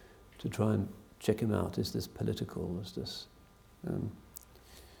to try and check him out. Is this political? Is this...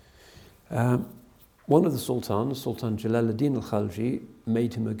 One of the sultans, Sultan Jalaluddin al-Khalji,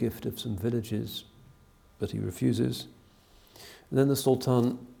 made him a gift of some villages, but he refuses. And then the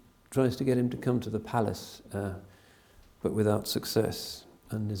Sultan tries to get him to come to the palace, but without success.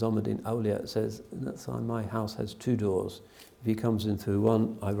 And Nizamuddin Awliya says, "That's why my house has 2 doors. If he comes in through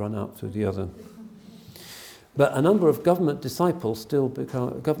one, I run out through the other." But a number of government officials still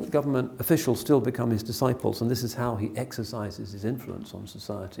become his disciples, and this is how he exercises his influence on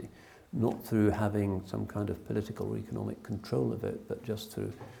society, not through having some kind of political or economic control of it, but just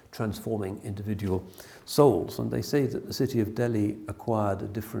through transforming individual souls. And they say that the city of Delhi acquired a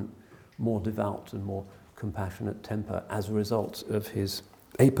different, more devout and more compassionate temper as a result of his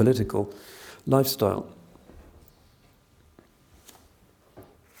apolitical lifestyle.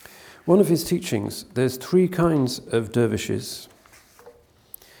 One of his teachings, there's 3 kinds of dervishes.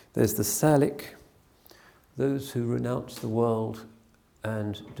 There's the salik, those who renounce the world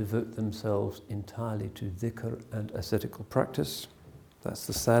and devote themselves entirely to dhikr and ascetical practice. That's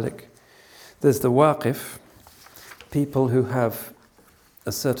the salik. There's the waqif, people who have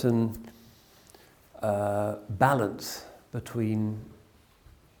a certain balance between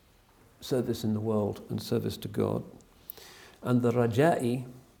service in the world and service to God. And the raja'i,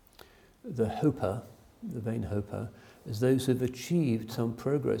 the hoper, the vain hoper, is those who've achieved some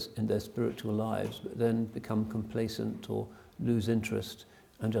progress in their spiritual lives, but then become complacent or lose interest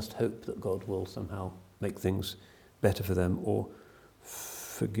and just hope that God will somehow make things better for them or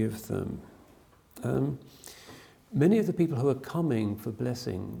forgive them. Many of the people who are coming for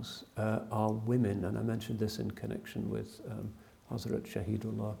blessings are women, and I mentioned this in connection with Hazrat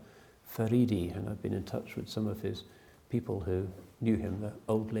Shahidullah Faridi, and I've been in touch with some of his people who knew him. They're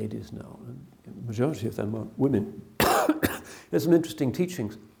old ladies now, and the majority of them are women. There's some interesting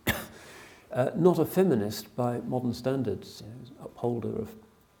teachings. Not a feminist by modern standards, an upholder of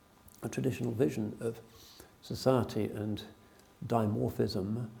a traditional vision of society and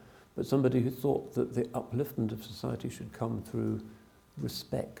dimorphism, but somebody who thought that the upliftment of society should come through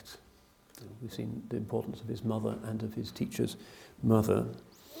respect. We've seen the importance of his mother and of his teacher's mother.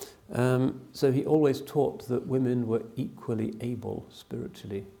 So he always taught that women were equally able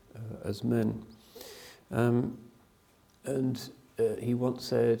spiritually as men. And he once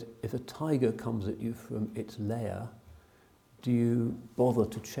said, if a tiger comes at you from its lair, do you bother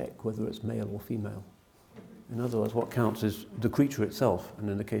to check whether it's male or female? In other words, what counts is the creature itself, and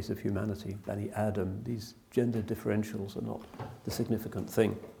in the case of humanity, Bani Adam, these gender differentials are not the significant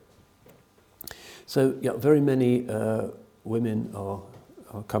thing. So, yeah, very many women are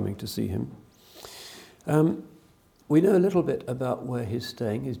coming to see him. We know a little bit about where he's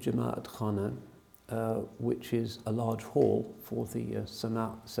staying, his Jama'at Khana, which is a large hall for the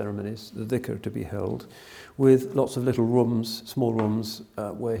Sama' ceremonies, the dhikr to be held, with lots of little rooms, small rooms,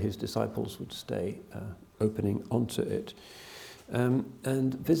 where his disciples would stay, opening onto it.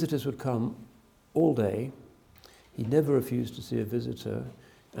 And visitors would come all day. He never refused to see a visitor,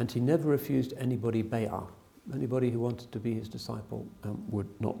 and he never refused anybody bay'ah. Anybody who wanted to be his disciple would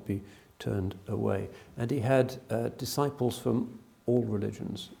not be turned away. And he had disciples from all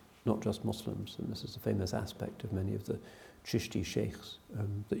religions, not just Muslims, and this is a famous aspect of many of the Chishti sheikhs,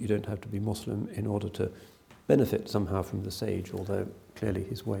 that you don't have to be Muslim in order to benefit somehow from the sage, although clearly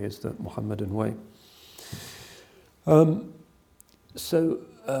his way is the Muhammadan way. So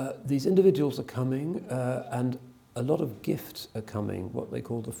these individuals are coming, and a lot of gifts are coming, what they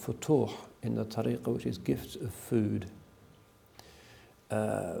call the futuh in the tariqah, which is gifts of food,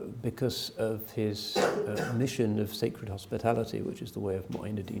 because of his mission of sacred hospitality, which is the way of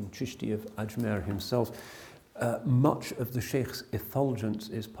Mu'aynuddin Chishti of Ajmer himself. Much of the sheikh's effulgence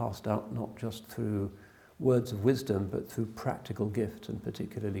is passed out not just through words of wisdom, but through practical gifts, and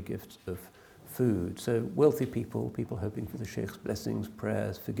particularly gifts of food. So wealthy people hoping for the sheikh's blessings,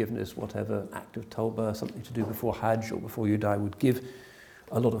 prayers, forgiveness, whatever, act of tawbah, something to do before Hajj or before you die, would give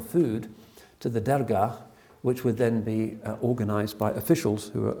a lot of food to the dargah, which would then be organized by officials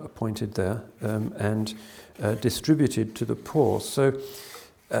who are appointed there, and distributed to the poor. So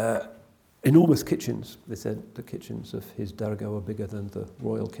enormous kitchens. They said the kitchens of his dargah were bigger than the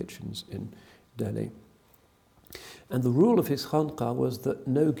royal kitchens in Delhi. And the rule of his khanqah was that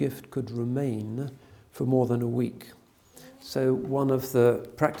no gift could remain for more than a week. So one of the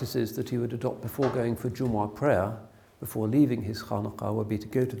practices that he would adopt before going for Jumu'ah prayer, before leaving his khanqah, would be to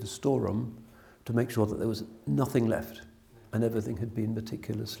go to the storeroom to make sure that there was nothing left and everything had been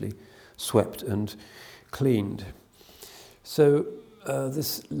meticulously swept and cleaned. So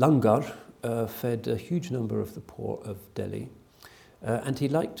this langar fed a huge number of the poor of Delhi. And he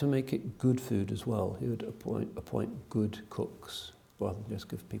liked to make it good food as well. He would appoint good cooks rather than just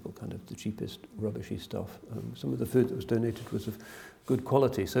give people kind of the cheapest rubbishy stuff. Some of the food that was donated was of good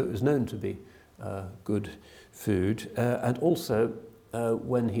quality, so it was known to be good food. And also,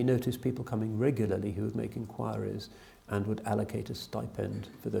 when he noticed people coming regularly, he would make inquiries and would allocate a stipend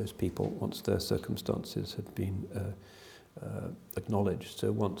for those people once their circumstances had been acknowledged.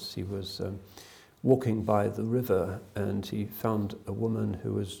 So once he was walking by the river, and he found a woman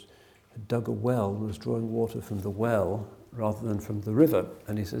who had dug a well and was drawing water from the well rather than from the river.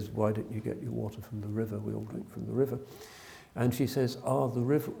 And he says, "Why don't you get your water from the river? We all drink from the river." And she says, "The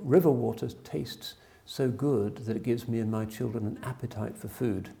river water tastes so good that it gives me and my children an appetite for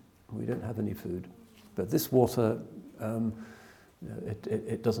food. We don't have any food. But this water,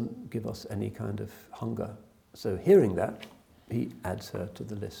 it doesn't give us any kind of hunger." So hearing that, he adds her to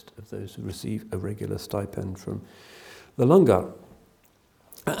the list of those who receive a regular stipend from the langar.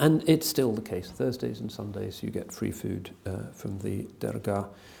 And it's still the case. Thursdays and Sundays you get free food from the dargah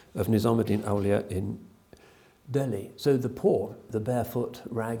of Nizamuddin Awliya in Delhi. So the poor, the barefoot,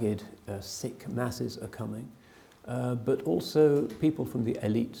 ragged, sick masses are coming, but also people from the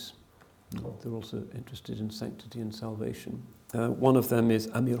elites. They're also interested in sanctity and salvation. One of them is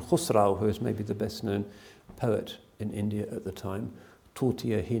Amir Khusrau, who is maybe the best known poet in India at the time,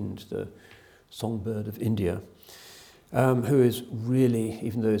 Totiya Hind, the songbird of India, who is really,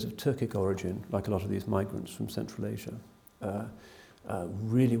 even though he's of Turkic origin, like a lot of these migrants from Central Asia,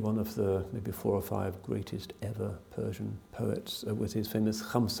 really one of the maybe 4 or 5 greatest ever Persian poets, with his famous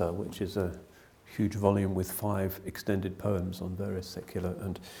Khamsa, which is a huge volume with 5 extended poems on various secular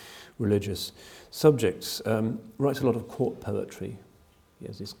and religious subjects. Writes a lot of court poetry. He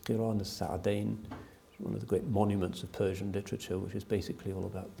has this Qiran al-Sa'dain, one of the great monuments of Persian literature, which is basically all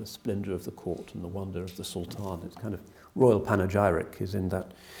about the splendor of the court and the wonder of the sultan. It's kind of royal panegyric is in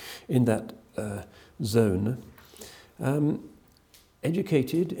that zone.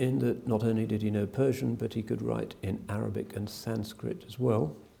 Educated in that not only did he know Persian, but he could write in Arabic and Sanskrit as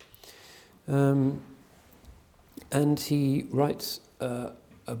well. And he writes a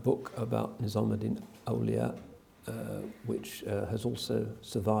book about Nizamuddin Awliya, which has also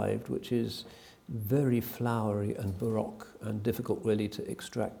survived, which is very flowery and baroque and difficult really to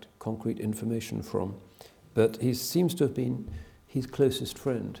extract concrete information from. But he seems to have been his closest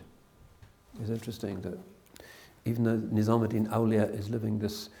friend. It's interesting that even though Nizamuddin Awliya is living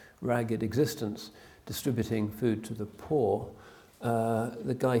this ragged existence, distributing food to the poor,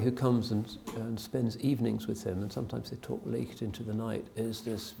 the guy who comes and spends evenings with him, and sometimes they talk late into the night, is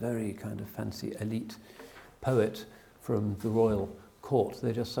this very kind of fancy elite poet from the royal court.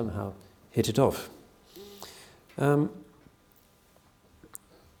 They just somehow hit it off.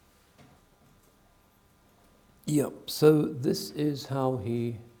 Yep, so this is how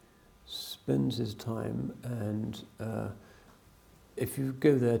he spends his time, and if you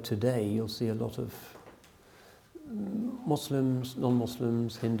go there today, you'll see a lot of Muslims,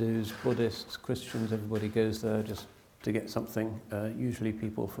 non-Muslims, Hindus, Buddhists, Christians. Everybody goes there just to get something, usually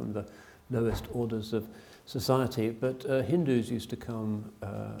people from the lowest orders of society, but Hindus used to come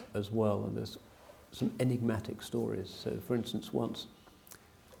as well, and there's some enigmatic stories. So, for instance, once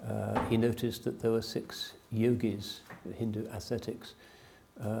he noticed that there were 6 yogis, Hindu ascetics,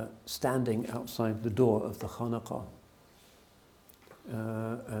 standing outside the door of the Khanaqah.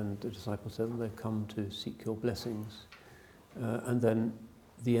 And the disciple said, well, they've come to seek your blessings. And then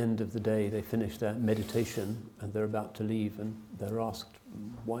the end of the day, they finish their meditation and they're about to leave, and they're asked,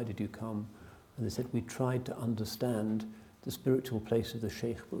 why did you come? And they said, we tried to understand the spiritual place of the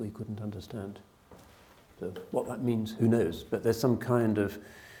sheikh, but we couldn't understand. So what that means, who knows? But there's some kind of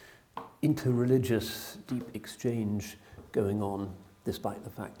interreligious deep exchange going on, despite the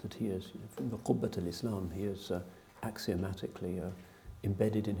fact that he is, from the Qubbat al-Islam, he is axiomatically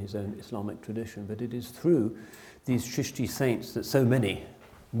embedded in his own Islamic tradition. But it is through these Chishti saints that so many,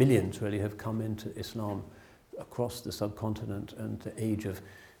 millions really, have come into Islam across the subcontinent, and the age of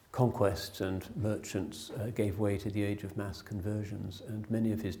conquest and merchants gave way to the age of mass conversions, and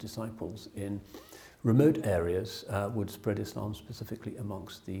many of his disciples in remote areas would spread Islam specifically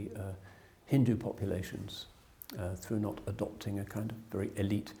amongst the Hindu populations through not adopting a kind of very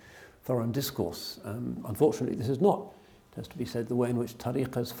elite foreign discourse. Unfortunately, this is not, it has to be said, the way in which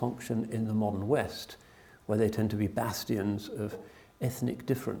tariqas function in the modern West, where they tend to be bastions of ethnic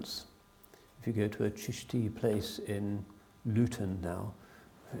difference. If you go to a Chishti place in Luton now,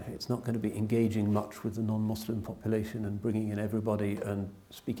 it's not going to be engaging much with the non-Muslim population and bringing in everybody and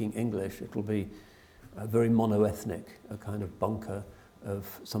speaking English. It will be very mono-ethnic, a kind of bunker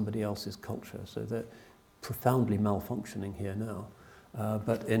of somebody else's culture. So they're profoundly malfunctioning here now.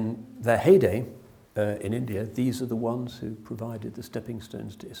 But in their heyday in India, these are the ones who provided the stepping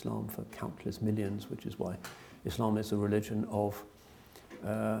stones to Islam for countless millions, which is why Islam is a religion of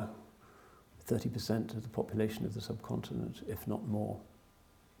 30% of the population of the subcontinent, if not more.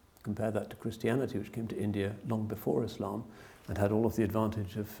 Compare that to Christianity, which came to India long before Islam and had all of the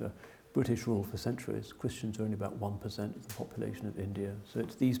advantage of British rule for centuries. Christians are only about 1% of the population of India. So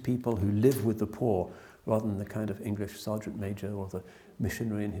it's these people who live with the poor rather than the kind of English sergeant major or the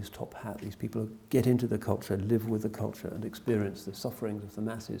missionary in his top hat. These people who get into the culture, live with the culture, and experience the sufferings of the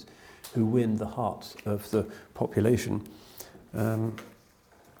masses, who win the hearts of the population. And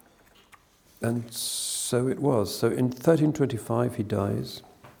so it was. So in 1325 he dies.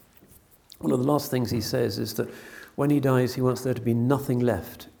 One of the last things he says is that when he dies, he wants there to be nothing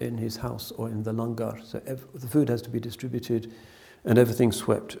left in his house or in the langar. So the food has to be distributed and everything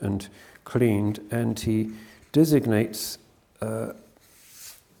swept and cleaned. And he designates Khaja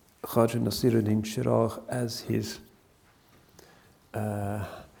Nasiruddin Chiragh as his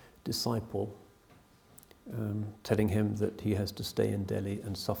disciple, telling him that he has to stay in Delhi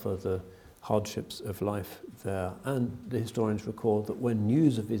and suffer the hardships of life there. And the historians record that when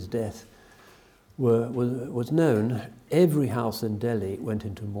news of his death was known, every house in Delhi went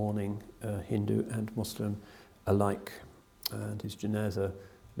into mourning, Hindu and Muslim alike. And his janazah,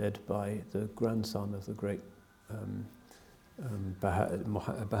 led by the grandson of the great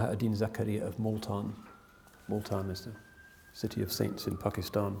Bahauddin Zakaria of Multan. Multan is the city of saints in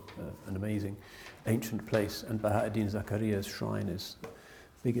Pakistan, an amazing ancient place, and Bahauddin Zakaria's shrine is the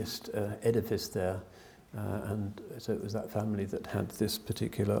biggest edifice there. And so it was that family that had this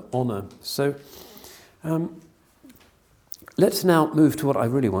particular honour. So let's now move to what I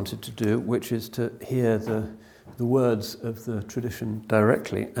really wanted to do, which is to hear the words of the tradition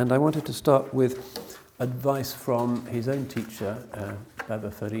directly. And I wanted to start with advice from his own teacher,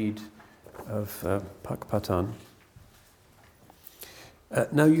 Baba Farid of Pakpatan.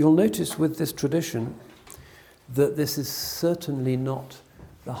 Now you'll notice with this tradition that this is certainly not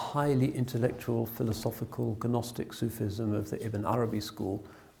the highly intellectual, philosophical, Gnostic Sufism of the Ibn Arabi school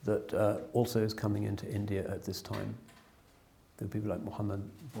that also is coming into India at this time. There are people like Muhammad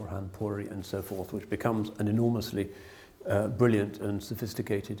Burhan Puri and so forth, which becomes an enormously brilliant and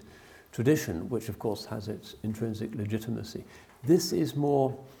sophisticated tradition, which of course has its intrinsic legitimacy. This is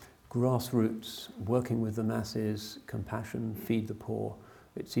more grassroots, working with the masses, compassion, feed the poor.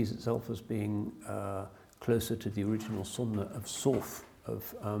 It sees itself as being closer to the original sunnah of Sawf,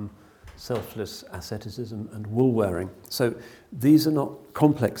 of selfless asceticism and wool wearing. So these are not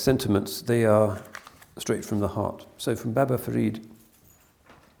complex sentiments, they are straight from the heart. So from Baba Farid: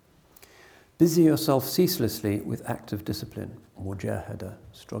 busy yourself ceaselessly with active discipline, mujahada,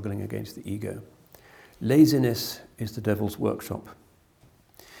 struggling against the ego. Laziness is the devil's workshop.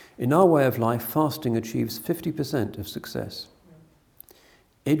 In our way of life, fasting achieves 50% of success.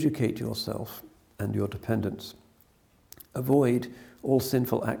 Educate yourself and your dependents. Avoid all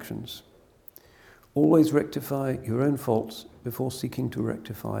sinful actions. Always rectify your own faults before seeking to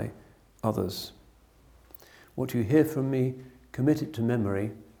rectify others. What you hear from me, commit it to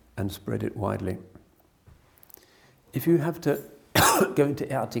memory and spread it widely. If you have to go into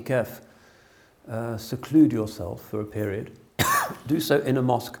i'tikaf, seclude yourself for a period, do so in a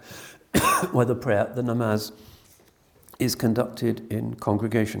mosque where the prayer, the namaz, is conducted in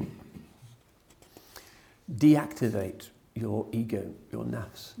congregation. Deactivate your ego, your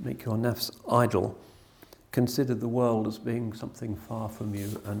nafs, make your nafs idle. Consider the world as being something far from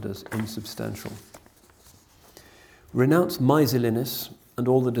you and as insubstantial. Renounce miserliness and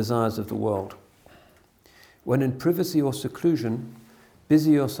all the desires of the world. When in privacy or seclusion,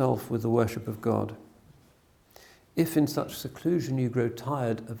 busy yourself with the worship of God. If in such seclusion you grow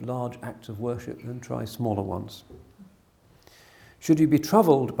tired of large acts of worship, then try smaller ones. Should you be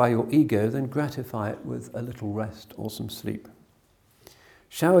troubled by your ego, then gratify it with a little rest or some sleep.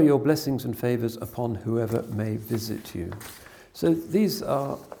 Shower your blessings and favours upon whoever may visit you. So these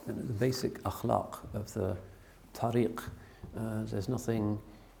are the basic akhlaq of the tariq. There's nothing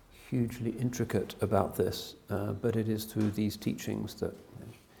hugely intricate about this, but it is through these teachings that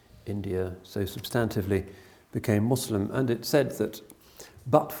India so substantively became Muslim. And it said that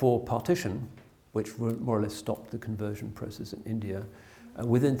but for partition, which more or less stopped the conversion process in India,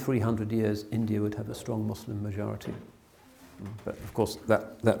 within 300 years India would have a strong Muslim majority. But of course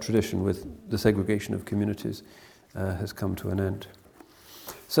that tradition with the segregation of communities has come to an end.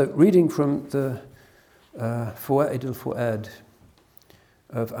 So reading from the Fawaid al-Fu'ad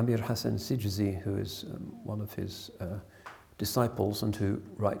of Amir Hassan Sijzi, who is one of his disciples and who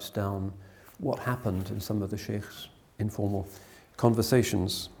writes down what happened in some of the sheikh's informal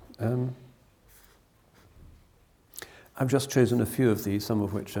conversations. I've just chosen a few of these, some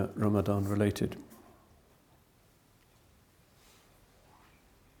of which are Ramadan related.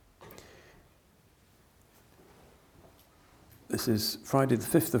 This is Friday the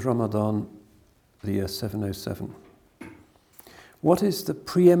 5th of Ramadan, the year 707. What is the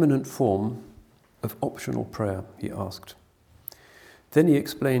preeminent form of optional prayer, he asked. Then he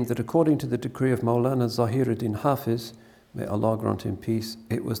explained that according to the decree of Maulana Zahiruddin Hafiz, may Allah grant him peace,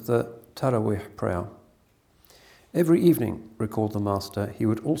 it was the Tarawih prayer. Every evening, recalled the Master, he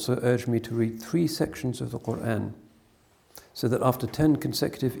would also urge me to read 3 sections of the Qur'an, so that after 10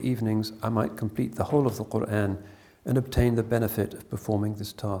 consecutive evenings I might complete the whole of the Qur'an and obtain the benefit of performing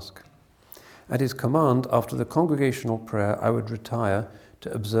this task. At his command, after the congregational prayer, I would retire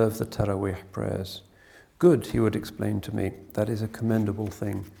to observe the Tarawih prayers. Good, he would explain to me, that is a commendable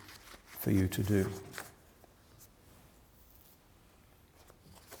thing for you to do.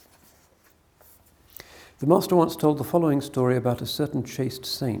 The Master once told the following story about a certain chaste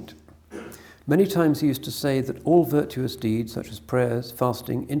saint. Many times he used to say that all virtuous deeds, such as prayers,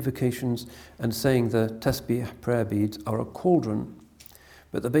 fasting, invocations, and saying the tasbih prayer beads, are a cauldron,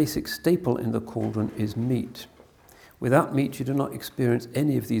 but the basic staple in the cauldron is meat. Without meat, you do not experience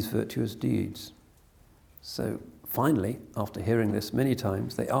any of these virtuous deeds. So finally, after hearing this many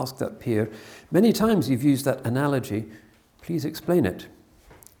times, they asked that peer, many times you've used that analogy, please explain it.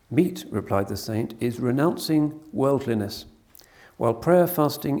 Meat, replied the saint, is renouncing worldliness, while prayer,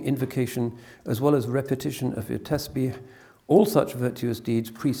 fasting, invocation, as well as repetition of your tasbih, all such virtuous deeds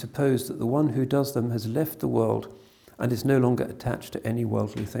presuppose that the one who does them has left the world and is no longer attached to any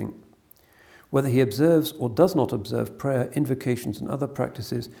worldly thing. Whether he observes or does not observe prayer, invocations, and other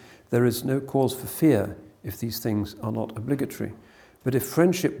practices, there is no cause for fear if these things are not obligatory. But if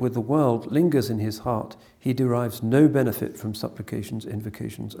friendship with the world lingers in his heart, he derives no benefit from supplications,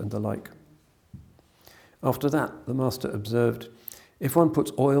 invocations, and the like. After that, the Master observed, if one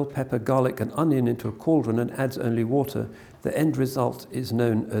puts oil, pepper, garlic, and onion into a cauldron and adds only water, the end result is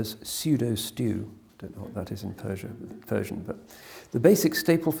known as pseudo-stew. I don't know what that is in Persian, but the basic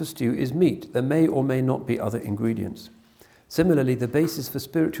staple for stew is meat. There may or may not be other ingredients. Similarly, the basis for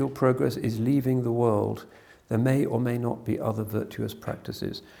spiritual progress is leaving the world. There may or may not be other virtuous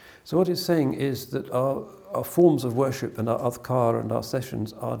practices. So what it's saying is that our forms of worship and our adhkar and our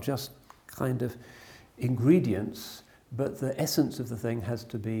sessions are just kind of ingredients, but the essence of the thing has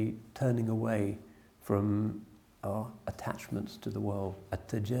to be turning away from our attachments to the world.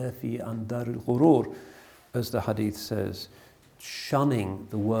 At-tajafi an dar al-ghurur, as the hadith says, shunning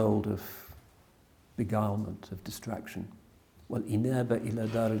the world of beguilement, of distraction. Wal-inaba ila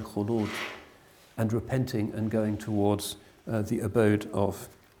dar al-khulud, and repenting and going towards the abode of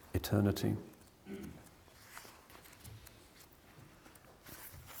eternity.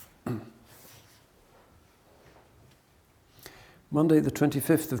 Monday the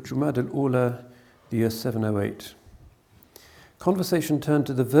 25th of Jumad al-Ula, the year 708. Conversation turned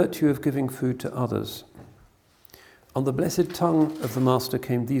to the virtue of giving food to others. On the blessed tongue of the Master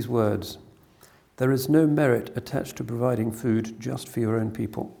came these words: "There is no merit attached to providing food just for your own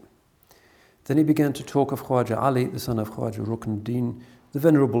people." Then he began to talk of Khwaja Ali, the son of Khwaja Ruknuddin, the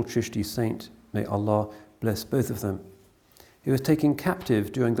venerable Chishti saint. May Allah bless both of them. He was taken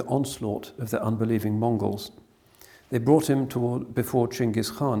captive during the onslaught of the unbelieving Mongols. They brought him before Chinggis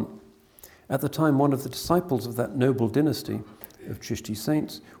Khan. At the time, one of the disciples of that noble dynasty of Chishti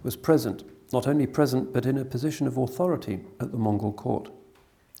saints was present, not only present, but in a position of authority at the Mongol court.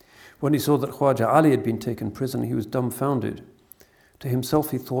 When he saw that Khwaja Ali had been taken prisoner, he was dumbfounded. To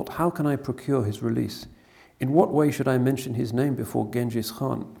himself he thought, how can I procure his release? In what way should I mention his name before Genghis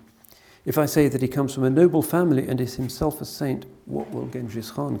Khan? If I say that he comes from a noble family and is himself a saint, what will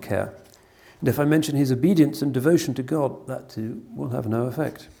Genghis Khan care? And if I mention his obedience and devotion to God, that too will have no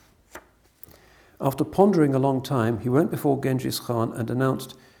effect. After pondering a long time, he went before Genghis Khan and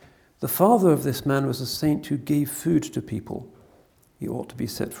announced, "The father of this man was a saint who gave food to people. He ought to be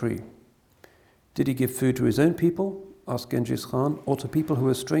set free." "Did he give food to his own people?" asked Genghis Khan, "or to people who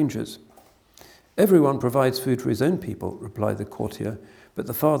are strangers?" "Everyone provides food for his own people," replied the courtier, "but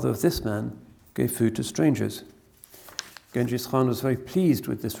the father of this man gave food to strangers." Genghis Khan was very pleased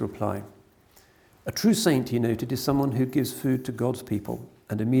with this reply. A true saint, he noted, is someone who gives food to God's people,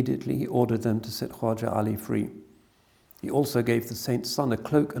 and immediately he ordered them to set Khwaja Ali free. He also gave the saint's son a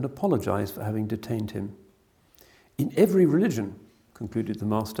cloak and apologized for having detained him. In every religion, concluded the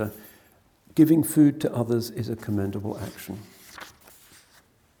Master, giving food to others is a commendable action.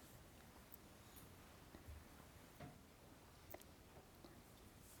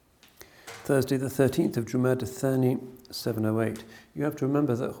 Thursday the 13th of Jumad al-Thani, 708. You have to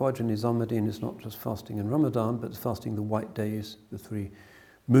remember that Khwaja Nizam is not just fasting in Ramadan, but fasting the white days, the 3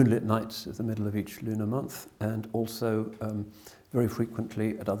 moonlit nights at the middle of each lunar month, and also very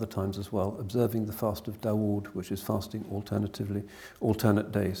frequently at other times as well, observing the fast of Dawood, which is fasting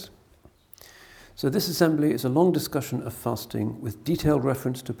alternate days. So this assembly is a long discussion of fasting with detailed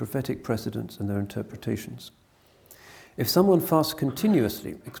reference to prophetic precedents and their interpretations. If someone fasts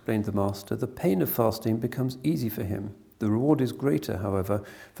continuously, explained the Master, the pain of fasting becomes easy for him. The reward is greater, however,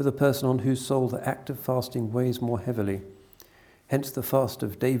 for the person on whose soul the act of fasting weighs more heavily. Hence the fast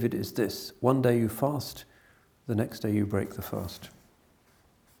of David is this: one day you fast, the next day you break the fast.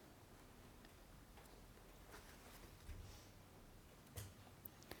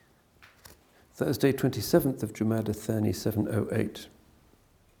 Thursday, 27th of Jumad al-Thani, 708.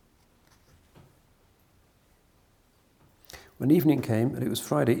 When evening came, and it was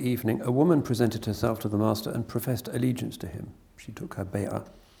Friday evening, a woman presented herself to the Master and professed allegiance to him. She took her bay'ah.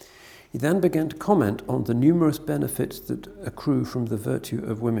 He then began to comment on the numerous benefits that accrue from the virtue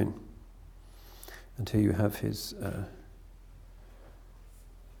of women. And here you have his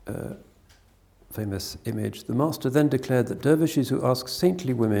famous image. The Master then declared that dervishes who ask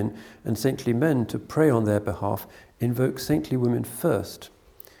saintly women and saintly men to pray on their behalf invoke saintly women first.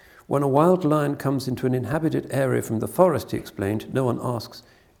 When a wild lion comes into an inhabited area from the forest, he explained, no one asks,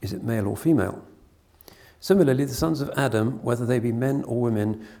 is it male or female? Similarly, the sons of Adam, whether they be men or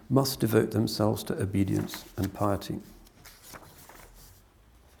women, must devote themselves to obedience and piety.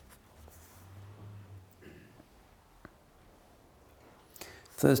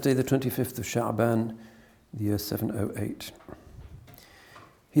 Thursday, the 25th of Sha'ban, the year 708.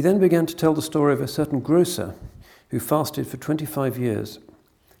 He then began to tell the story of a certain grocer who fasted for 25 years.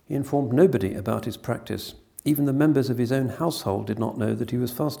 He informed nobody about his practice. Even the members of his own household did not know that he was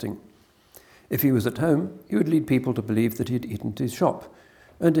fasting. If he was at home, he would lead people to believe that he had eaten at his shop.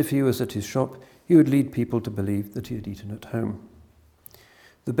 And if he was at his shop, he would lead people to believe that he had eaten at home.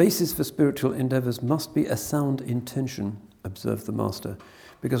 The basis for spiritual endeavors must be a sound intention, observed the Master,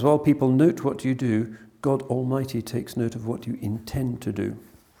 because while people note what you do, God Almighty takes note of what you intend to do.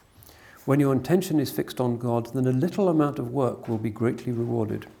 When your intention is fixed on God, then a little amount of work will be greatly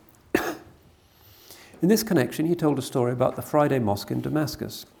rewarded. In this connection, he told a story about the Friday Mosque in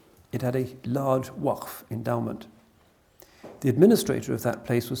Damascus. It had a large waqf endowment. The administrator of that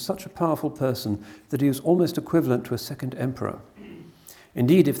place was such a powerful person that he was almost equivalent to a second emperor.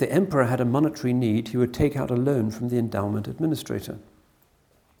 Indeed, if the emperor had a monetary need, he would take out a loan from the endowment administrator.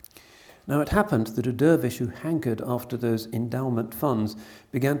 Now it happened that a dervish who hankered after those endowment funds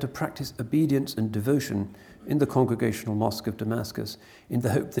began to practice obedience and devotion in the Congregational Mosque of Damascus in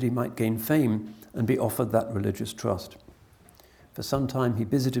the hope that he might gain fame and be offered that religious trust. For some time he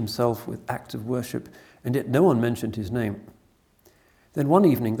busied himself with acts of worship, and yet no one mentioned his name. Then one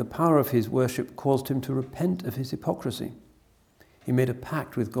evening the power of his worship caused him to repent of his hypocrisy. He made a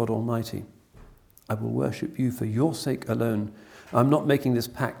pact with God Almighty. I will worship you for your sake alone. I'm not making this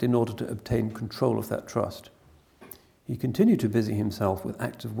pact in order to obtain control of that trust. He continued to busy himself with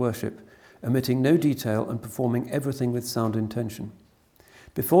acts of worship, omitting no detail and performing everything with sound intention.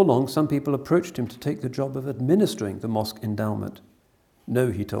 Before long, some people approached him to take the job of administering the mosque endowment.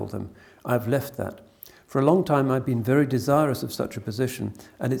 No, he told them, I've left that. For a long time I've been very desirous of such a position,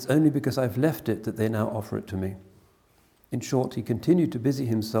 and it's only because I've left it that they now offer it to me. In short, he continued to busy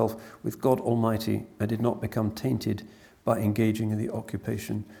himself with God Almighty and did not become tainted by engaging in the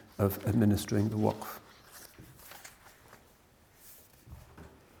occupation of administering the waqf.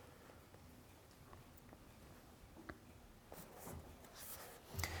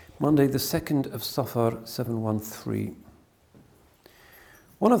 Monday, the 2nd of Safar, 713.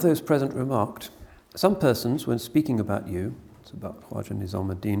 One of those present remarked, some persons, when speaking about you, it's about Khwaja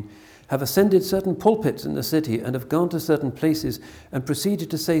Nizam ad-Din, have ascended certain pulpits in the city and have gone to certain places and proceeded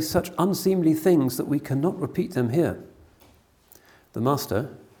to say such unseemly things that we cannot repeat them here. The master,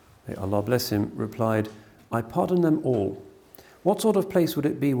 may Allah bless him, replied, I pardon them all. What sort of place would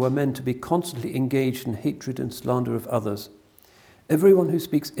it be were men to be constantly engaged in hatred and slander of others? Everyone who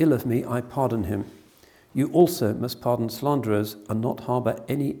speaks ill of me, I pardon him. You also must pardon slanderers and not harbour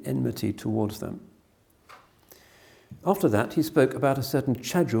any enmity towards them. After that, he spoke about a certain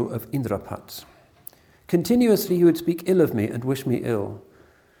Chaju of Indrapat. Continuously he would speak ill of me and wish me ill.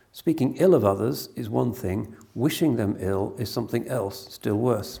 Speaking ill of others is one thing, wishing them ill is something else, still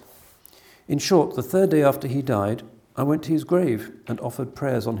worse. In short, the 3rd day after he died, I went to his grave and offered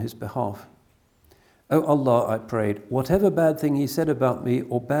prayers on his behalf. O Allah, I prayed, whatever bad thing he said about me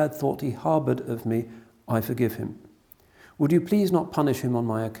or bad thought he harboured of me, I forgive him. Would you please not punish him on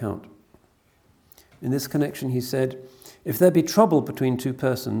my account? In this connection he said, if there be trouble between two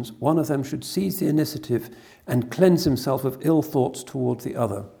persons, one of them should seize the initiative and cleanse himself of ill thoughts towards the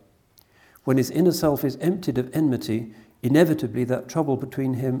other. When his inner self is emptied of enmity, inevitably that trouble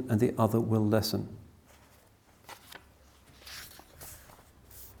between him and the other will lessen.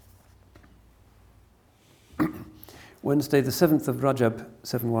 Wednesday, the 7th of Rajab,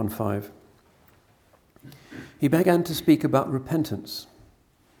 715. He began to speak about repentance.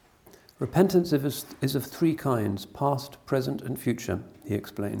 Repentance is of 3 kinds, past, present and future, he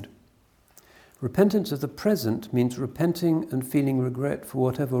explained. Repentance of the present means repenting and feeling regret for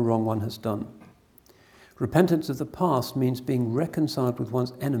whatever wrong one has done. Repentance of the past means being reconciled with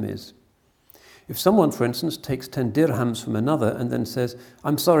one's enemies. If someone, for instance, takes 10 dirhams from another and then says,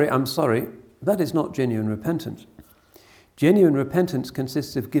 I'm sorry, that is not genuine repentance. Genuine repentance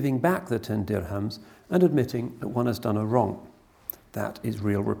consists of giving back the 10 dirhams and admitting that one has done a wrong. That is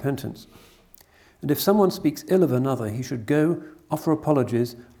real repentance. And if someone speaks ill of another, he should go, offer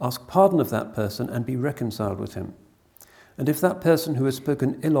apologies, ask pardon of that person and be reconciled with him. And if that person who has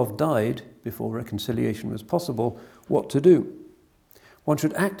spoken ill of died before reconciliation was possible, what to do? One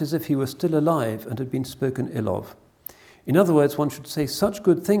should act as if he were still alive and had been spoken ill of. In other words, one should say such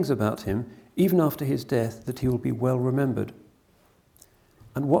good things about him, even after his death, that he will be well remembered.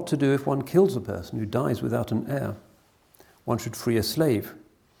 And what to do if one kills a person who dies without an heir? One should free a slave.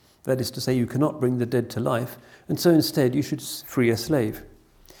 That is to say, you cannot bring the dead to life, and so instead you should free a slave.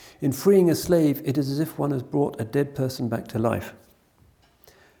 In freeing a slave, it is as if one has brought a dead person back to life.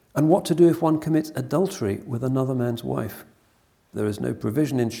 And what to do if one commits adultery with another man's wife? There is no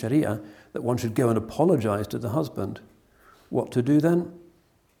provision in Sharia that one should go and apologize to the husband. What to do then?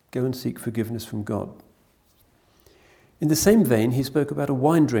 Go and seek forgiveness from God. In the same vein, he spoke about a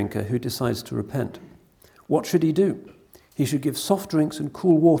wine drinker who decides to repent. What should he do? He should give soft drinks and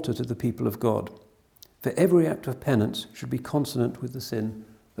cool water to the people of God. For every act of penance should be consonant with the sin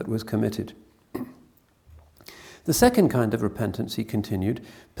that was committed. The second kind of repentance, he continued,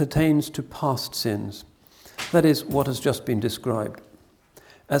 pertains to past sins. That is what has just been described.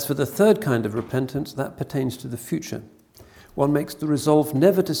 As for the third kind of repentance, that pertains to the future. One makes the resolve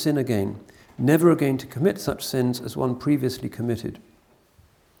never to sin again, never again to commit such sins as one previously committed.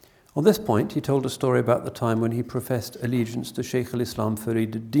 On this point, he told a story about the time when he professed allegiance to Shaykh al-Islam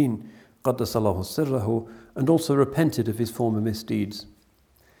Farid ad-Din, Qaddasallahu sirrahu, and also repented of his former misdeeds.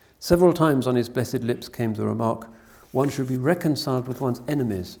 Several times on his blessed lips came the remark, one should be reconciled with one's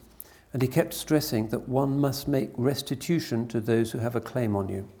enemies, and he kept stressing that one must make restitution to those who have a claim on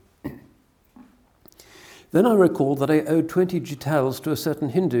you. Then I recalled that I owed 20 jitals to a certain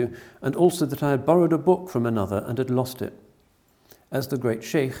Hindu, and also that I had borrowed a book from another and had lost it. As the great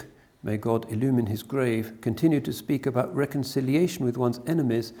Sheikh, may God illumine his grave, continued to speak about reconciliation with one's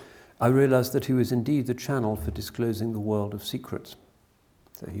enemies, I realized that he was indeed the channel for disclosing the world of secrets.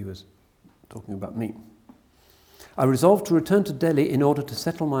 So he was talking about me. I resolved to return to Delhi in order to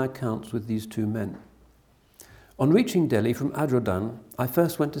settle my accounts with these two men. On reaching Delhi from Adrodan, I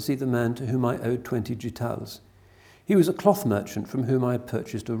first went to see the man to whom I owed 20 jitals. He was a cloth merchant from whom I had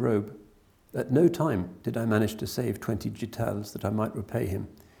purchased a robe. At no time did I manage to save 20 jitals that I might repay him.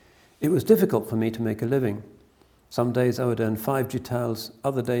 It was difficult for me to make a living. Some days I would earn 5 jitals,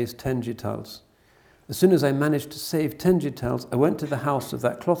 other days 10 jitals. As soon as I managed to save 10 jitals, I went to the house of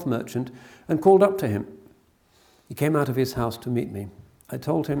that cloth merchant and called up to him. He came out of his house to meet me. I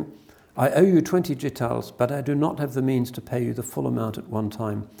told him, I owe you 20 jitals, but I do not have the means to pay you the full amount at one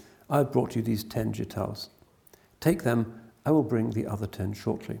time. I have brought you these 10 jitals. Take them, I will bring the other 10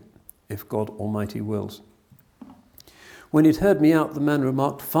 shortly, if God Almighty wills. When he'd heard me out, the man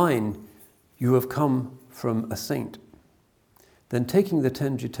remarked, Fine, you have come from a saint. Then taking the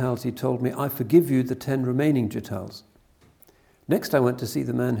 10 jitals, he told me, I forgive you the 10 remaining jitals. Next I went to see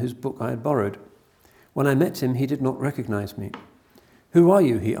the man whose book I had borrowed. When I met him, he did not recognize me. Who are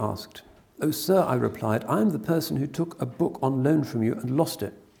you? He asked. Oh, sir, I replied, I am the person who took a book on loan from you and lost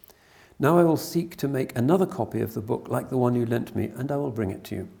it. Now I will seek to make another copy of the book like the one you lent me, and I will bring it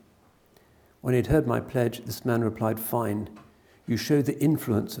to you. When he had heard my pledge, this man replied, Fine, you show the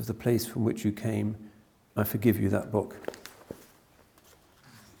influence of the place from which you came. I forgive you that book.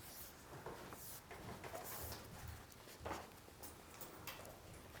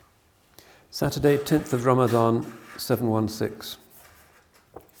 Saturday, 10th of Ramadan, 716.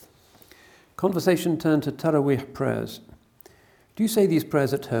 Conversation turned to Taraweeh prayers. Do you say these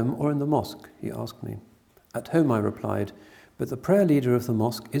prayers at home or in the mosque? He asked me. At home, I replied, but the prayer leader of the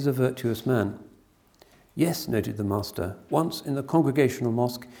mosque is a virtuous man. Yes, noted the master. Once in the congregational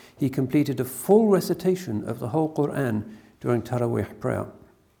mosque, he completed a full recitation of the whole Qur'an during Taraweeh prayer.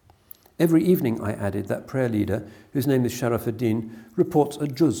 Every evening, I added, that prayer leader, whose name is Sharafuddin, reports a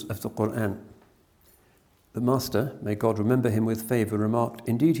juz of the Qur'an. The master, may God remember him with favour, remarked,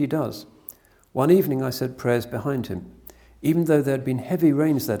 Indeed he does. One evening I said prayers behind him. Even though there had been heavy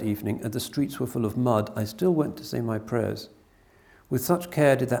rains that evening and the streets were full of mud, I still went to say my prayers. With such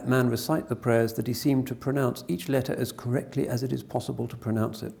care did that man recite the prayers that he seemed to pronounce each letter as correctly as it is possible to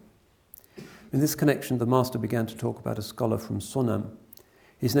pronounce it. In this connection, the master began to talk about a scholar from Sonam.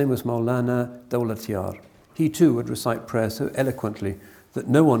 His name was Maulana Dawlatiyar. He too would recite prayers so eloquently that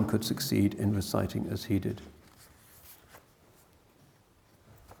no one could succeed in reciting as he did.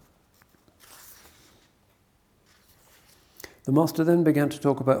 The master then began to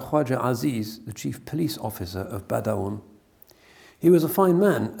talk about Khwaja Aziz, the chief police officer of Badaun. He was a fine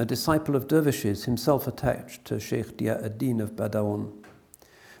man, a disciple of dervishes, himself attached to Sheikh Dia-ad-Din of Badaun.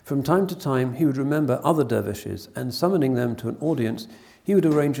 From time to time, he would remember other dervishes, and summoning them to an audience, he would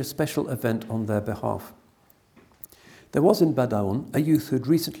arrange a special event on their behalf. There was in Badaun a youth who had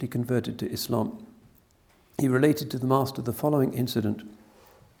recently converted to Islam. He related to the master the following incident.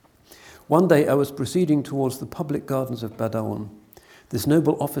 One day I was proceeding towards the public gardens of Badaun. This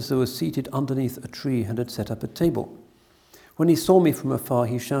noble officer was seated underneath a tree and had set up a table. When he saw me from afar,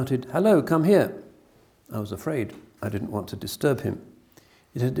 he shouted, "Hello, come here." I was afraid. I didn't want to disturb him.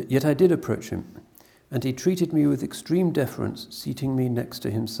 Yet I did approach him, and he treated me with extreme deference, seating me next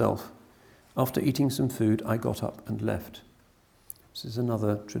to himself. After eating some food, I got up and left. This is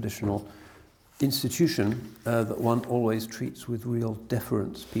another traditional institution that one always treats with real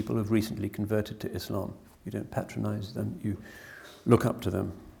deference. People who have recently converted to Islam. You don't patronize them, you look up to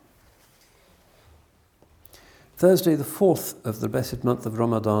them. Thursday, the 4th of the blessed month of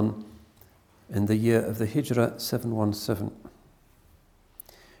Ramadan, in the year of the Hijrah 717.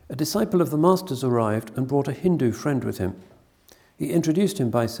 A disciple of the Master's arrived and brought a Hindu friend with him. He introduced him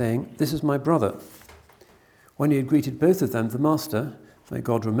by saying, "This is my brother." When he had greeted both of them, the Master, may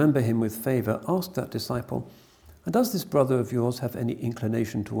God remember him with favour, asked that disciple, "And does this brother of yours have any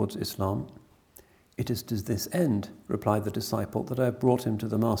inclination towards Islam?" "It is to this end," replied the disciple, "that I have brought him to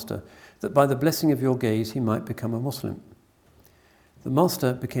the Master, that by the blessing of your gaze he might become a Muslim." The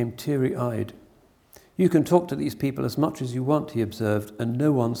Master became teary-eyed. "You can talk to these people as much as you want," he observed, "and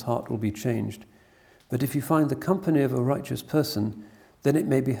no one's heart will be changed. But if you find the company of a righteous person, then it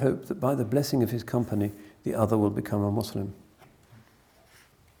may be hoped that by the blessing of his company, the other will become a Muslim."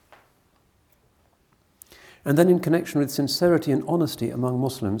 And then in connection with sincerity and honesty among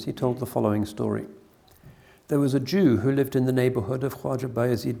Muslims, he told the following story. There was a Jew who lived in the neighborhood of Khwaja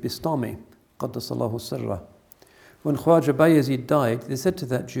Bayezid Bistami, Qaddasallahu Sirra. When Khwaja Bayezid died, they said to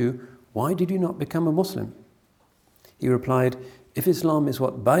that Jew, "Why did you not become a Muslim?" He replied, "If Islam is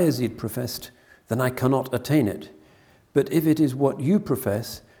what Bayezid professed, then I cannot attain it. But if it is what you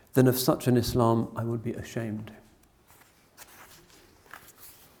profess, then of such an Islam I would be ashamed."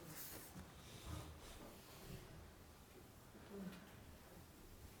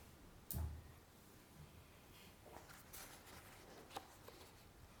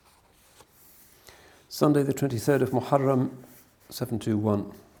 Sunday the 23rd of Muharram,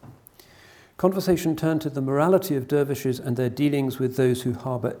 721. Conversation turned to the morality of dervishes and their dealings with those who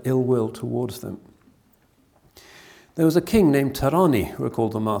harbour ill will towards them. There was a king named Tarani,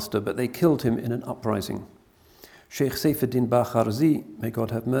 recalled the master, but they killed him in an uprising. Sheikh Saifuddin Bakharzi, may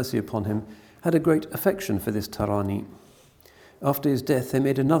God have mercy upon him, had a great affection for this Tarani. After his death, they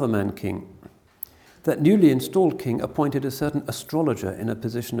made another man king. That newly installed king appointed a certain astrologer in a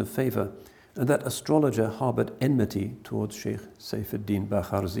position of favour, and that astrologer harboured enmity towards Sheikh Saifuddin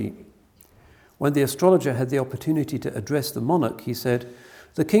Bakharzi. When the astrologer had the opportunity to address the monarch, he said,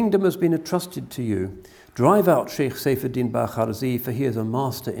 "The kingdom has been entrusted to you. Drive out Sheikh Saifuddin Bakharzi, for he is a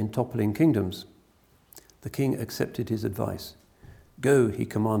master in toppling kingdoms." The king accepted his advice. "Go," he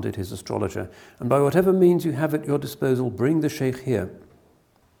commanded his astrologer, "and by whatever means you have at your disposal, bring the sheikh here."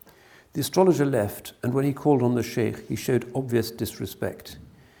 The astrologer left, and when he called on the sheikh, he showed obvious disrespect.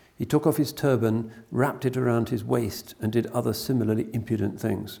 He took off his turban, wrapped it around his waist, and did other similarly impudent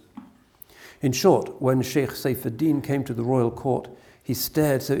things. In short, when Sheikh Saifuddin came to the royal court, he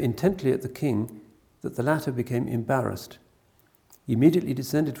stared so intently at the king that the latter became embarrassed. He immediately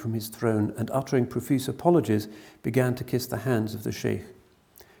descended from his throne and, uttering profuse apologies, began to kiss the hands of the sheikh.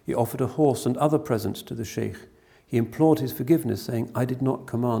 He offered a horse and other presents to the sheikh. He implored his forgiveness, saying, "I did not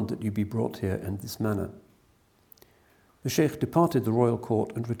command that you be brought here in this manner." The sheikh departed the royal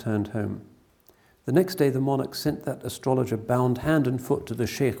court and returned home. The next day the monarch sent that astrologer bound hand and foot to the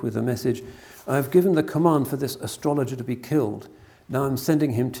sheikh with the message, "I have given the command for this astrologer to be killed. Now I am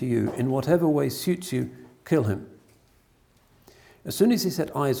sending him to you. In whatever way suits you, kill him." As soon as he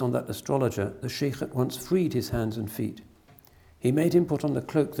set eyes on that astrologer, the sheikh at once freed his hands and feet. He made him put on the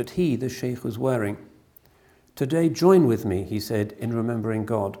cloak that he, the sheikh, was wearing. "Today join with me," he said, "in remembering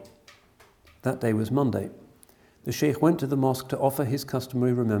God." That day was Monday. The sheikh went to the mosque to offer his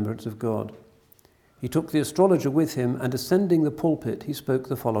customary remembrance of God. He took the astrologer with him, and ascending the pulpit, he spoke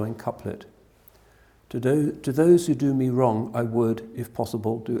the following couplet. To those who do me wrong, I would, if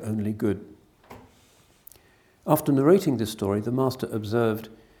possible, do only good." After narrating this story, the master observed,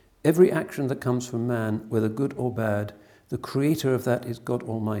 "Every action that comes from man, whether good or bad, the creator of that is God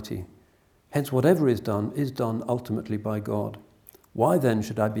Almighty. Hence whatever is done ultimately by God. Why then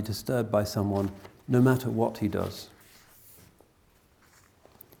should I be disturbed by someone, no matter what he does?"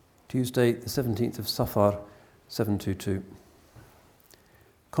 Tuesday, the 17th of Safar, 722.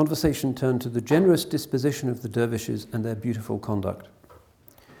 Conversation turned to the generous disposition of the dervishes and their beautiful conduct.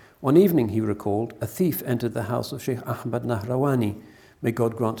 One evening, he recalled, a thief entered the house of Sheikh Ahmad Nahrawani, may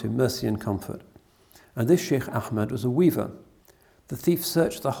God grant him mercy and comfort. And this Sheikh Ahmad was a weaver. The thief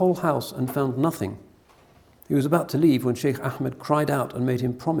searched the whole house and found nothing. He was about to leave when Sheikh Ahmad cried out and made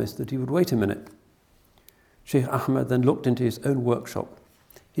him promise that he would wait a minute. Sheikh Ahmad then looked into his own workshop.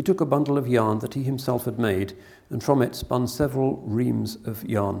 He took a bundle of yarn that he himself had made, and from it spun several reams of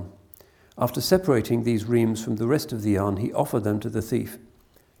yarn. After separating these reams from the rest of the yarn, he offered them to the thief.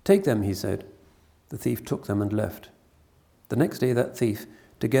 "Take them," he said. The thief took them and left. The next day that thief,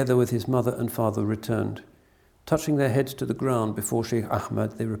 together with his mother and father, returned. Touching their heads to the ground before Sheikh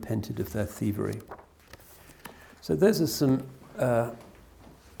Ahmad, they repented of their thievery. So those are some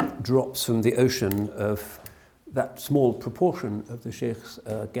drops from the ocean of that small proportion of the Sheikh's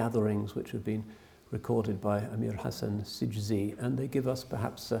gatherings which have been recorded by Amir Hassan Sijzi, and they give us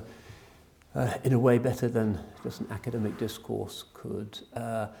perhaps, in a way better than just an academic discourse could,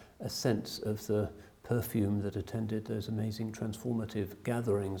 a sense of the perfume that attended those amazing transformative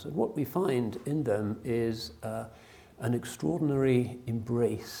gatherings. And what we find in them is an extraordinary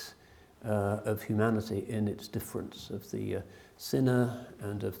embrace of humanity in its difference, of the sinner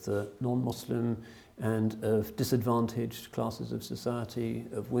and of the non-Muslim, and of disadvantaged classes of society,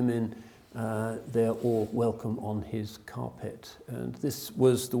 of women. They're all welcome on his carpet. And this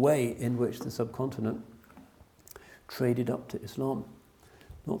was the way in which the subcontinent traded up to Islam.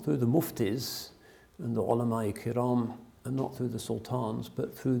 Not through the muftis and the ulama-i kiram, and not through the sultans,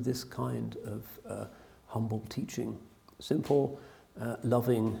 but through this kind of humble teaching. Simple,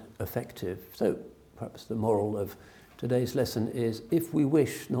 loving, effective. So perhaps the moral of today's lesson is, if we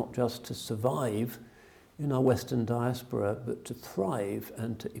wish not just to survive in our Western diaspora, but to thrive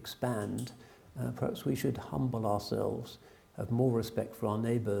and to expand, perhaps we should humble ourselves, have more respect for our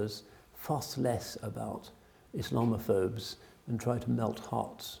neighbours, fuss less about Islamophobes, and try to melt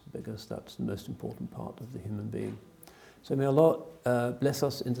hearts, because that's the most important part of the human being. So may Allah bless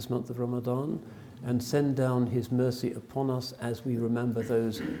us in this month of Ramadan and send down His mercy upon us as we remember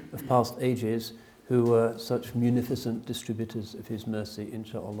those of past ages who were such munificent distributors of His mercy,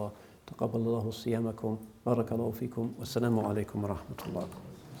 inshaAllah. Taqabbalallahu siyamakum, barakallahu fikum, wassalamu alaikum wa rahmatullah.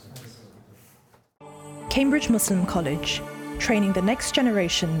 Cambridge Muslim College, training the next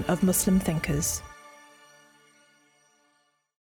generation of Muslim thinkers.